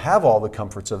you can have all the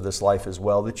comforts of this life as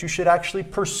well, that you should actually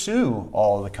pursue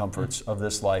all of the comforts of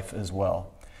this life as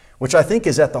well. Which I think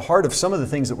is at the heart of some of the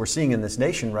things that we're seeing in this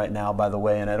nation right now, by the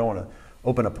way, and I don't want to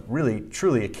open up really,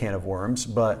 truly a can of worms,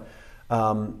 but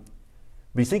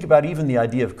you think about even the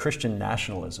idea of Christian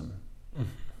nationalism.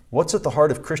 What's at the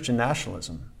heart of Christian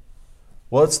nationalism?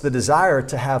 Well, it's the desire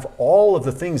to have all of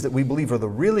the things that we believe are the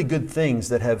really good things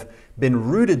that have been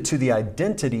rooted to the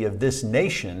identity of this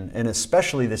nation, and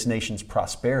especially this nation's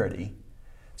prosperity.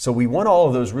 So we want all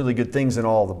of those really good things and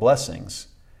all the blessings.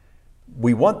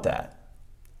 We want that.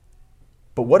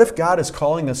 But what if God is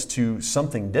calling us to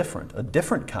something different, a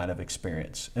different kind of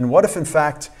experience? And what if, in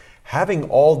fact, having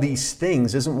all these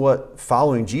things isn't what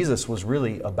following Jesus was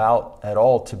really about at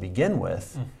all to begin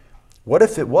with? What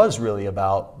if it was really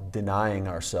about denying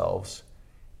ourselves,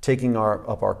 taking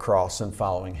up our cross and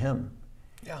following Him?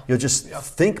 You'll just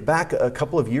think back a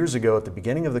couple of years ago at the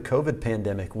beginning of the COVID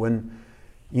pandemic when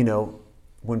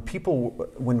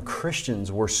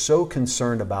Christians were so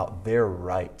concerned about their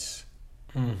rights.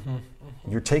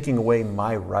 You're taking away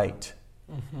my right.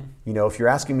 If you're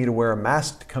asking me to wear a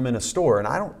mask to come in a store, and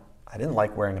I didn't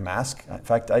like wearing a mask. In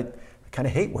fact, I kind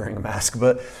of hate wearing a mask,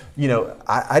 but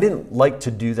I didn't like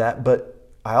to do that. But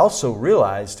I also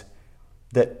realized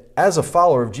that as a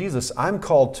follower of Jesus, I'm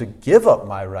called to give up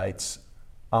my rights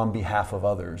on behalf of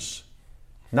others,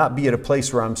 not be at a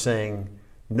place where I'm saying,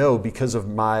 no, because of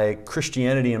my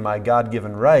Christianity and my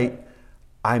God-given right,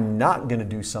 I'm not going to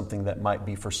do something that might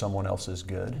be for someone else's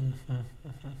good.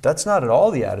 That's not at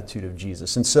all the attitude of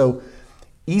Jesus. And so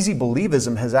easy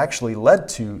believism has actually led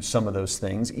to some of those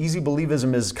things. Easy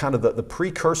believism is kind of the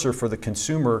precursor for the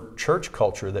consumer church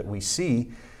culture that we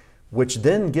see, which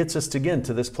then gets us again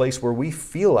to this place where we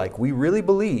feel like we really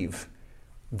believe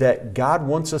that God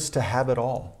wants us to have it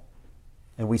all.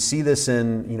 And we see this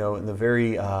in the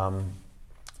very,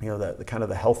 the kind of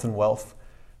the health and wealth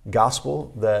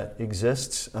gospel that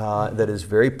exists, that is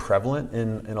very prevalent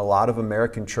in a lot of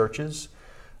American churches.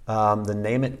 The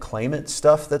name it, claim it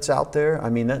stuff that's out there. I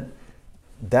mean,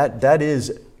 that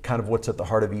is kind of what's at the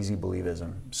heart of easy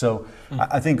believism. So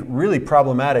I think really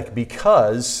problematic,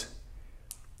 because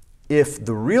if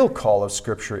the real call of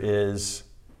Scripture is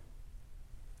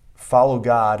follow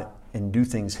God and do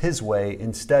things His way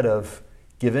instead of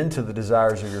give in to the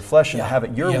desires of your flesh and have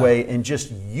it your way, and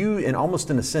just and almost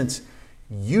in a sense,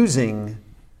 using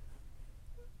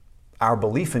our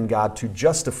belief in God to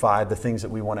justify the things that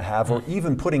we want to have, or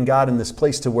even putting God in this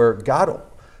place to where God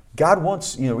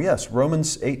wants, yes,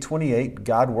 Romans 8:28,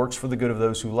 God works for the good of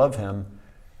those who love Him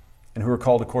and who are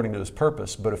called according to His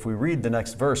purpose. But if we read the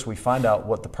next verse, we find out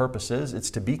what the purpose is. It's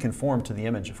to be conformed to the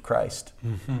image of Christ.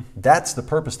 That's the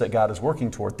purpose that God is working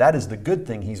toward. That is the good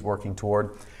thing He's working toward,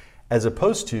 as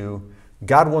opposed to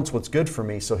God wants what's good for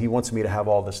me, so He wants me to have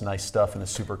all this nice stuff and a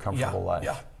super comfortable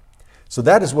life. So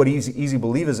that is what easy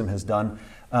believism has done.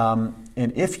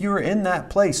 And if you're in that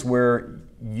place where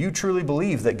you truly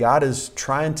believe that God is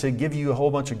trying to give you a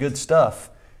whole bunch of good stuff,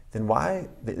 then why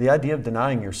the idea of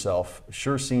denying yourself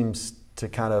sure seems to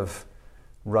kind of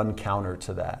run counter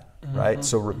to that, right?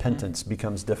 So repentance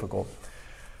becomes difficult.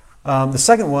 The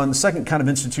second kind of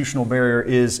institutional barrier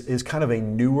is kind of a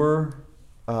newer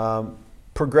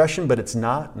progression, but it's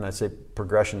not. And I say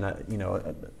progression,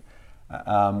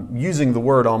 using the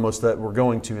word almost that we're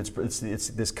going to. It's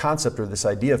this concept or this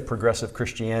idea of progressive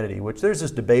Christianity, which there's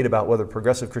this debate about whether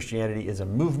progressive Christianity is a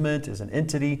movement, is an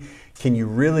entity. Can you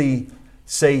really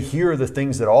say here are the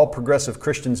things that all progressive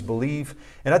Christians believe?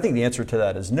 And I think the answer to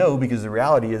that is no, because the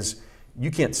reality is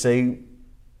you can't say,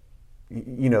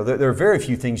 there are very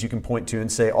few things you can point to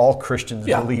and say all Christians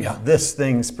believe this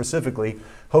thing specifically.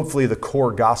 Hopefully the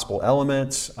core gospel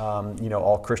elements,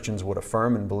 all Christians would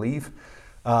affirm and believe.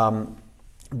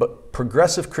 But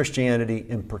progressive Christianity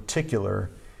in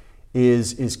particular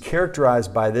is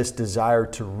characterized by this desire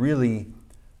to really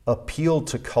appeal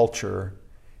to culture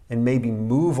and maybe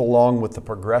move along with the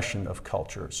progression of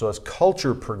culture. So as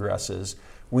culture progresses,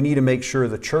 we need to make sure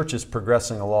the church is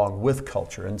progressing along with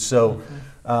culture. And so,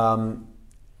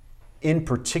 in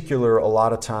particular, a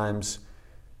lot of times,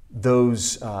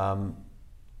 those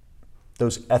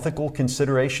ethical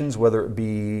considerations, whether it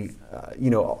be,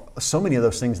 so many of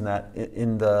those things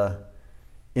in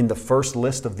the first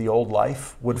list of the old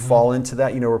life would fall into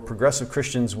that. Where progressive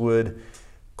Christians would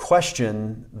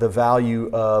question the value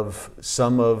of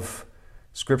some of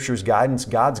Scripture's guidance,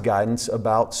 God's guidance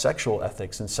about sexual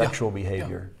ethics and sexual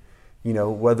behavior.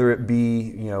 Whether it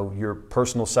be, your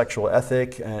personal sexual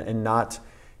ethic and not,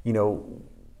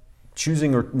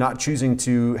 choosing or not choosing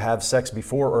to have sex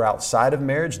before or outside of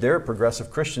marriage. There are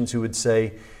progressive Christians who would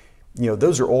say,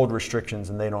 those are old restrictions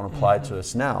and they don't apply to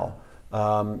us now.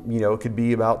 It could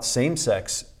be about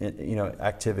same-sex,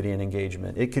 activity and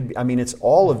engagement. It could be, it's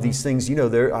all of these things.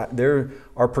 There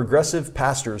are progressive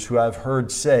pastors who I've heard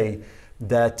say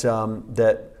that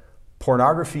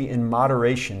pornography in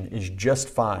moderation is just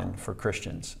fine for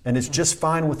Christians, and it's just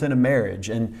fine within a marriage.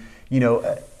 And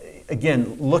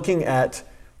again, looking at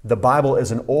the Bible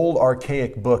as an old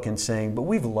archaic book and saying, but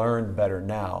we've learned better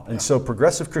now. And so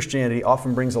progressive Christianity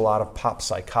often brings a lot of pop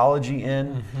psychology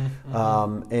in,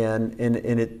 and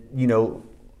it,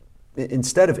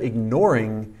 instead of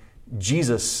ignoring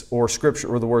Jesus or Scripture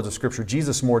or the words of Scripture,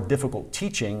 Jesus' more difficult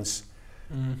teachings,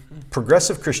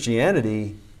 progressive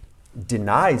Christianity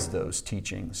denies those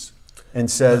teachings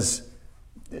and says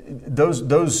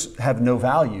those have no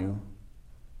value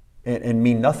and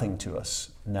mean nothing to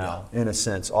us now, in a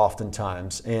sense,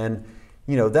 oftentimes. And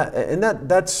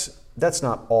that's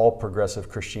not all progressive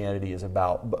Christianity is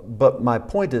about. But my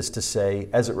point is to say,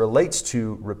 as it relates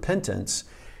to repentance,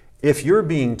 if you're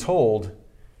being told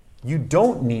you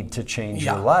don't need to change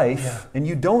your life and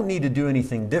you don't need to do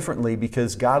anything differently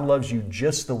because God loves you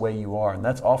just the way you are, and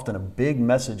that's often a big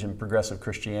message in progressive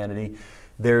Christianity.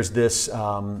 There's this,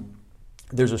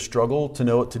 there's a struggle to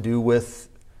know what to do with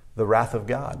the wrath of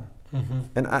God.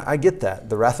 And I get that.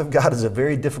 The wrath of God is a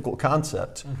very difficult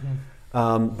concept.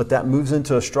 But that moves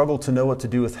into a struggle to know what to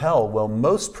do with hell. Well,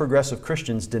 most progressive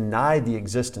Christians deny the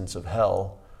existence of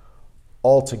hell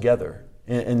altogether.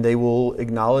 And they will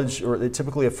acknowledge, or they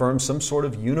typically affirm, some sort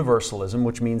of universalism,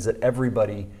 which means that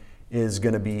everybody is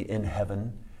going to be in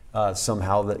heaven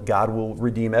somehow, that God will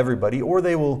redeem everybody. Or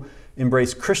they will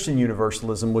embrace Christian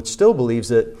universalism, which still believes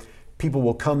that people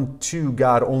will come to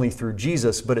God only through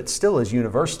Jesus, but it still is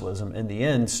universalism in the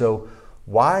end. So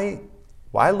why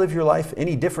live your life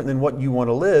any different than what you want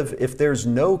to live if there's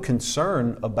no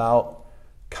concern about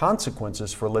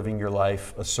consequences for living your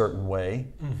life a certain way?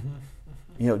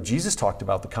 Jesus talked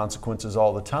about the consequences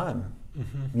all the time.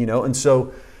 And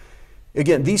so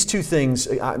again, these two things,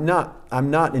 I'm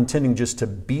not intending just to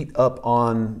beat up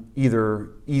on either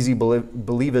easy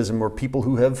believism or people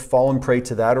who have fallen prey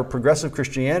to that, or progressive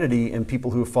Christianity and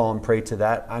people who have fallen prey to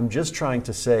that. I'm just trying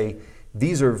to say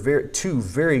these are two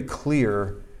very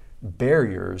clear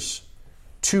barriers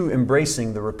to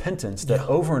embracing the repentance that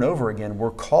over and over again we're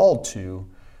called to,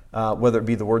 whether it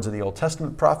be the words of the Old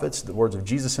Testament prophets, the words of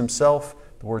Jesus himself,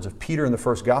 the words of Peter in the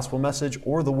first gospel message,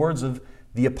 or the words of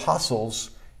the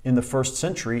apostles in the first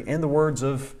century, and the words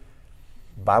of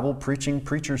Bible preaching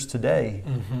preachers today,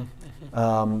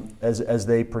 as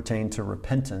they pertain to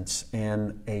repentance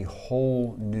and a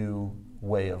whole new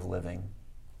way of living.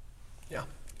 Yeah,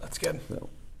 that's good.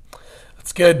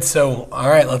 That's good. So, all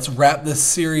right, let's wrap this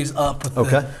series up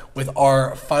with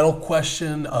our final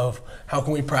question of how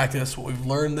can we practice what we've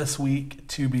learned this week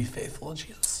to be faithful to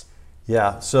Jesus?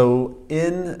 Yeah, so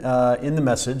in the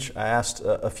message, I asked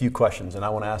a few questions, and I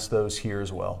want to ask those here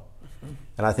as well.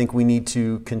 And I think we need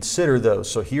to consider those.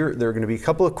 So here, there are going to be a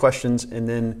couple of questions, and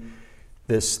then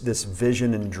this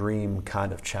vision and dream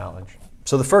kind of challenge.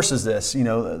 So the first is this,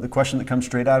 the question that comes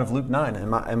straight out of Luke 9.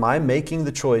 Am I making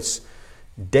the choice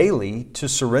daily to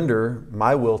surrender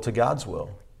my will to God's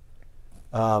will?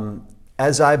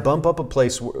 As I bump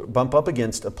up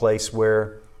against a place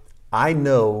where I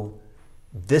know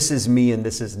this is me and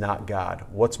this is not God,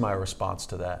 what's my response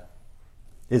to that?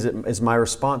 Is my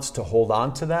response to hold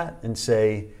on to that and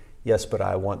say, yes, but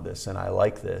I want this and I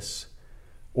like this?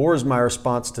 Or is my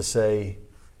response to say,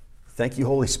 thank you,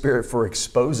 Holy Spirit, for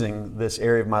exposing this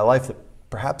area of my life that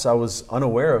perhaps I was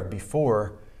unaware of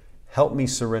before. Help me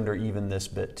surrender even this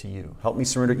bit to you. Help me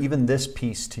surrender even this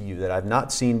piece to you that I've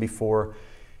not seen before,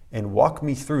 and walk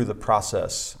me through the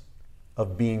process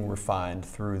of being refined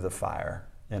through the fire,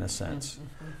 in a sense.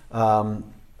 So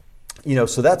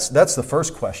that's the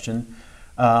first question.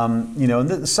 And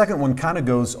the second one kind of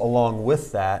goes along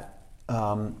with that.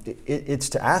 It's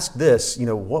to ask this,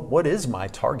 what is my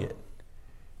target?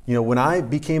 When I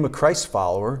became a Christ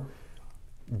follower,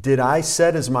 did I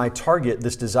set as my target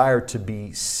this desire to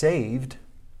be saved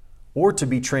or to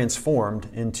be transformed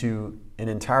into an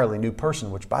entirely new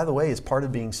person, which, by the way, is part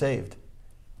of being saved?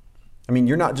 I mean,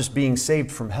 you're not just being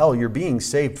saved from hell, you're being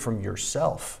saved from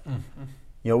yourself,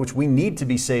 which we need to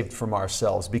be saved from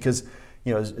ourselves because,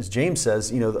 as James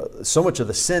says, so much of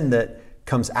the sin that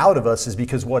comes out of us is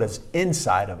because what is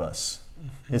inside of us.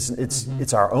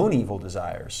 It's our own evil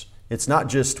desires. It's not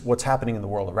just what's happening in the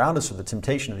world around us or the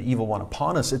temptation of the evil one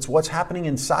upon us. It's what's happening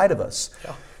inside of us.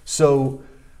 Yeah. So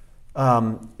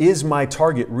is my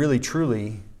target really,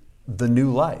 truly the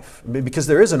new life? Because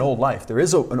there is an old life. There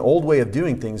is an old way of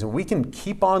doing things, and we can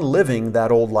keep on living that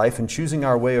old life and choosing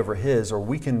our way over his, or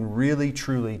we can really,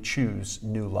 truly choose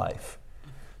new life.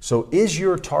 So is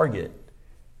your target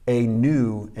a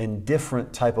new and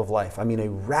different type of life? I mean, a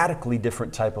radically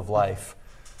different type of life.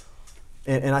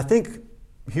 And I think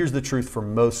here's the truth for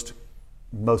most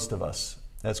of us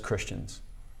as Christians.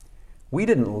 We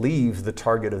didn't leave the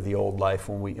target of the old life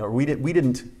we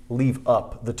didn't leave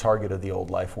up the target of the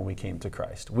old life when we came to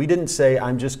Christ. We didn't say,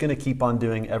 I'm just going to keep on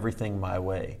doing everything my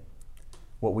way.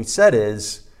 What we said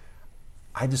is,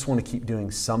 I just want to keep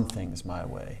doing some things my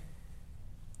way.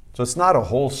 So it's not a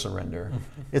whole surrender.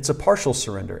 It's a partial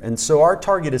surrender. And so our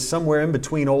target is somewhere in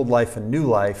between old life and new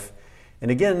life. And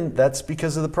again, that's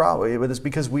because of the problem. It's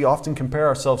because we often compare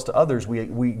ourselves to others.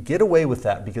 We get away with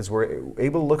that because we're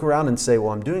able to look around and say,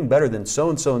 well, I'm doing better than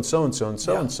so-and-so and so-and-so and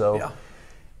so-and-so. Yeah.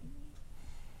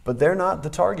 But they're not the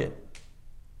target,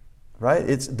 right?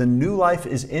 The new life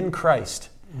is in Christ.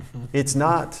 It's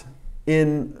not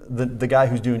in the guy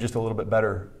who's doing just a little bit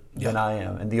better than I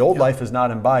am. And the old life is not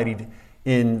embodied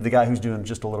in the guy who's doing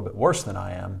just a little bit worse than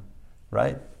I am,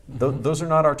 right? Those are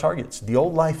not our targets. The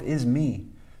old life is me.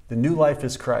 The new life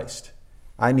is Christ.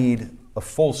 I need a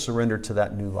full surrender to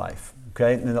that new life.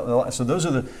 Okay? So those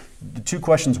are the two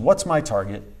questions. What's my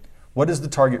target? What is the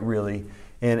target really?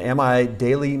 And am I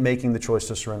daily making the choice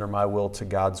to surrender my will to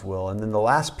God's will? And then the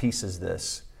last piece is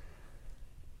this.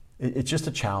 It's just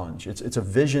a challenge. It's a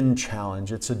vision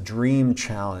challenge. It's a dream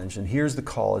challenge. And here's the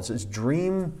call. It's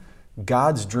dream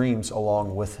God's dreams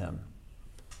along with him.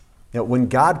 When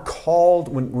God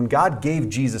when God gave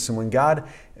Jesus and when God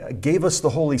gave us the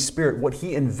Holy Spirit, what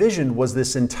he envisioned was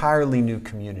this entirely new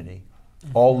community,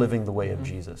 all living the way of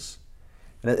Jesus.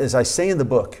 And as I say in the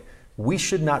book, we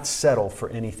should not settle for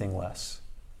anything less.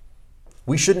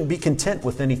 We shouldn't be content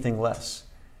with anything less.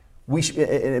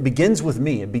 It begins with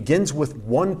me. It begins with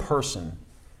one person.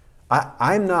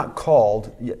 I'm not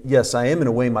called, yes, I am in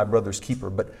a way my brother's keeper,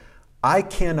 but I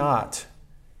cannot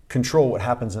control what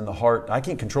happens in the heart. I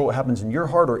can't control what happens in your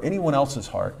heart or anyone else's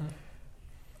heart.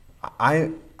 I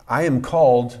am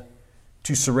called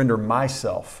to surrender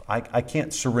myself. I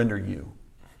can't surrender you.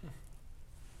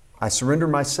 I surrender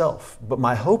myself. But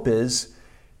my hope is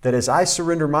that as I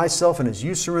surrender myself and as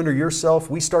you surrender yourself,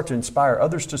 we start to inspire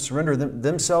others to surrender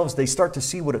themselves. They start to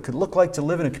see what it could look like to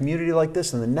live in a community like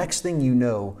this. And the next thing you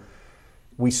know,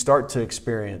 we start to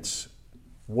experience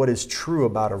what is true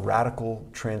about a radical,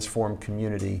 transformed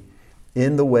community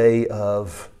in the way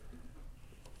of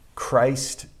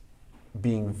Christ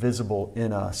being visible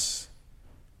in us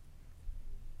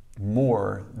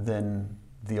more than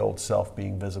the old self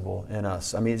being visible in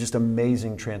us. I mean, it's just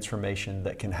amazing transformation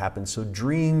that can happen. So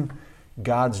dream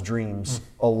God's dreams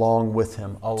along with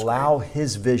him. Allow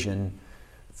his vision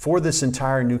for this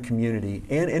entire new community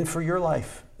and for your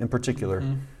life in particular.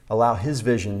 Allow his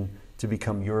vision to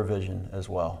become your vision as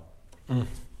well.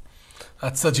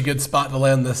 That's such a good spot to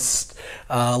land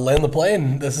the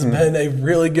plane. This has been a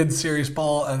really good series,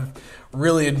 Paul. I've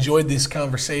really enjoyed these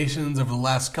conversations over the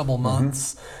last couple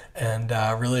months, and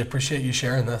really appreciate you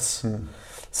sharing this.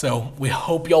 So we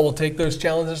hope y'all will take those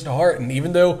challenges to heart. And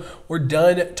even though we're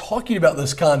done talking about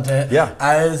this content,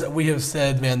 as we have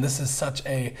said, man, this is such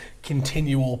a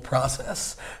continual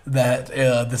process that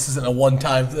this isn't a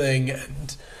one-time thing.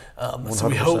 And So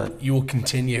we 100%. hope you will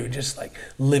continue just like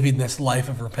living this life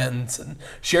of repentance and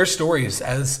share stories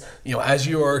as you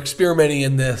are experimenting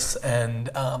in this and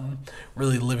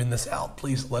really living this out.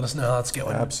 Please let us know how it's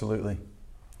going. Absolutely.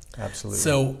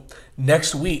 So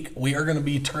next week we are going to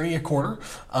be turning a corner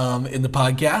in the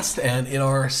podcast and in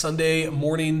our Sunday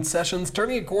morning sessions,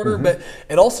 turning a corner. But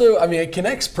it also, it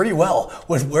connects pretty well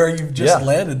with where you've just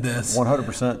landed this.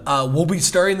 100%. We'll be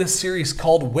starting this series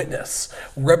called Witness,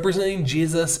 representing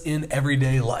Jesus in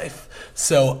everyday life.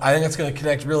 So I think it's going to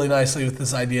connect really nicely with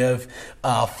this idea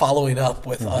of following up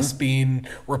with us being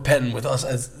repentant, with us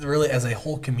as a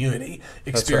whole community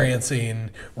experiencing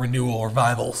renewal or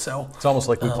revival. So it's almost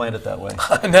like we planned it that way.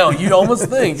 No, you'd almost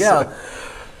think, yeah.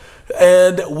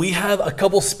 And we have a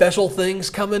couple special things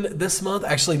coming this month.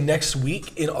 Actually, next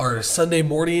week in our Sunday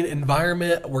morning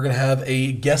environment, we're going to have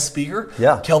a guest speaker.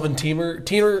 Yeah. Kelvin Teamer.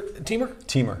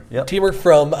 Yep. Teamer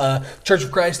from Church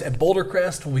of Christ at Boulder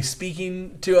Crest will be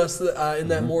speaking to us in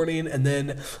that morning. And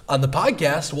then on the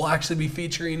podcast, we'll actually be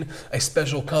featuring a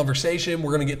special conversation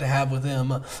we're going to get to have with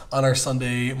him on our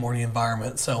Sunday morning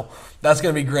environment. So that's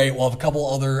going to be great. We'll have a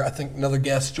couple another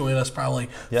guest join us probably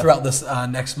throughout this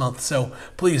next month. So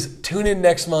please tune in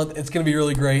next month. It's going to be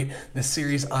really great. This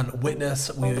series on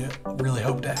Witness, we really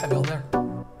hope to have you all there.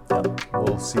 Yep.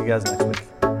 We'll see you guys next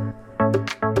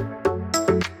week.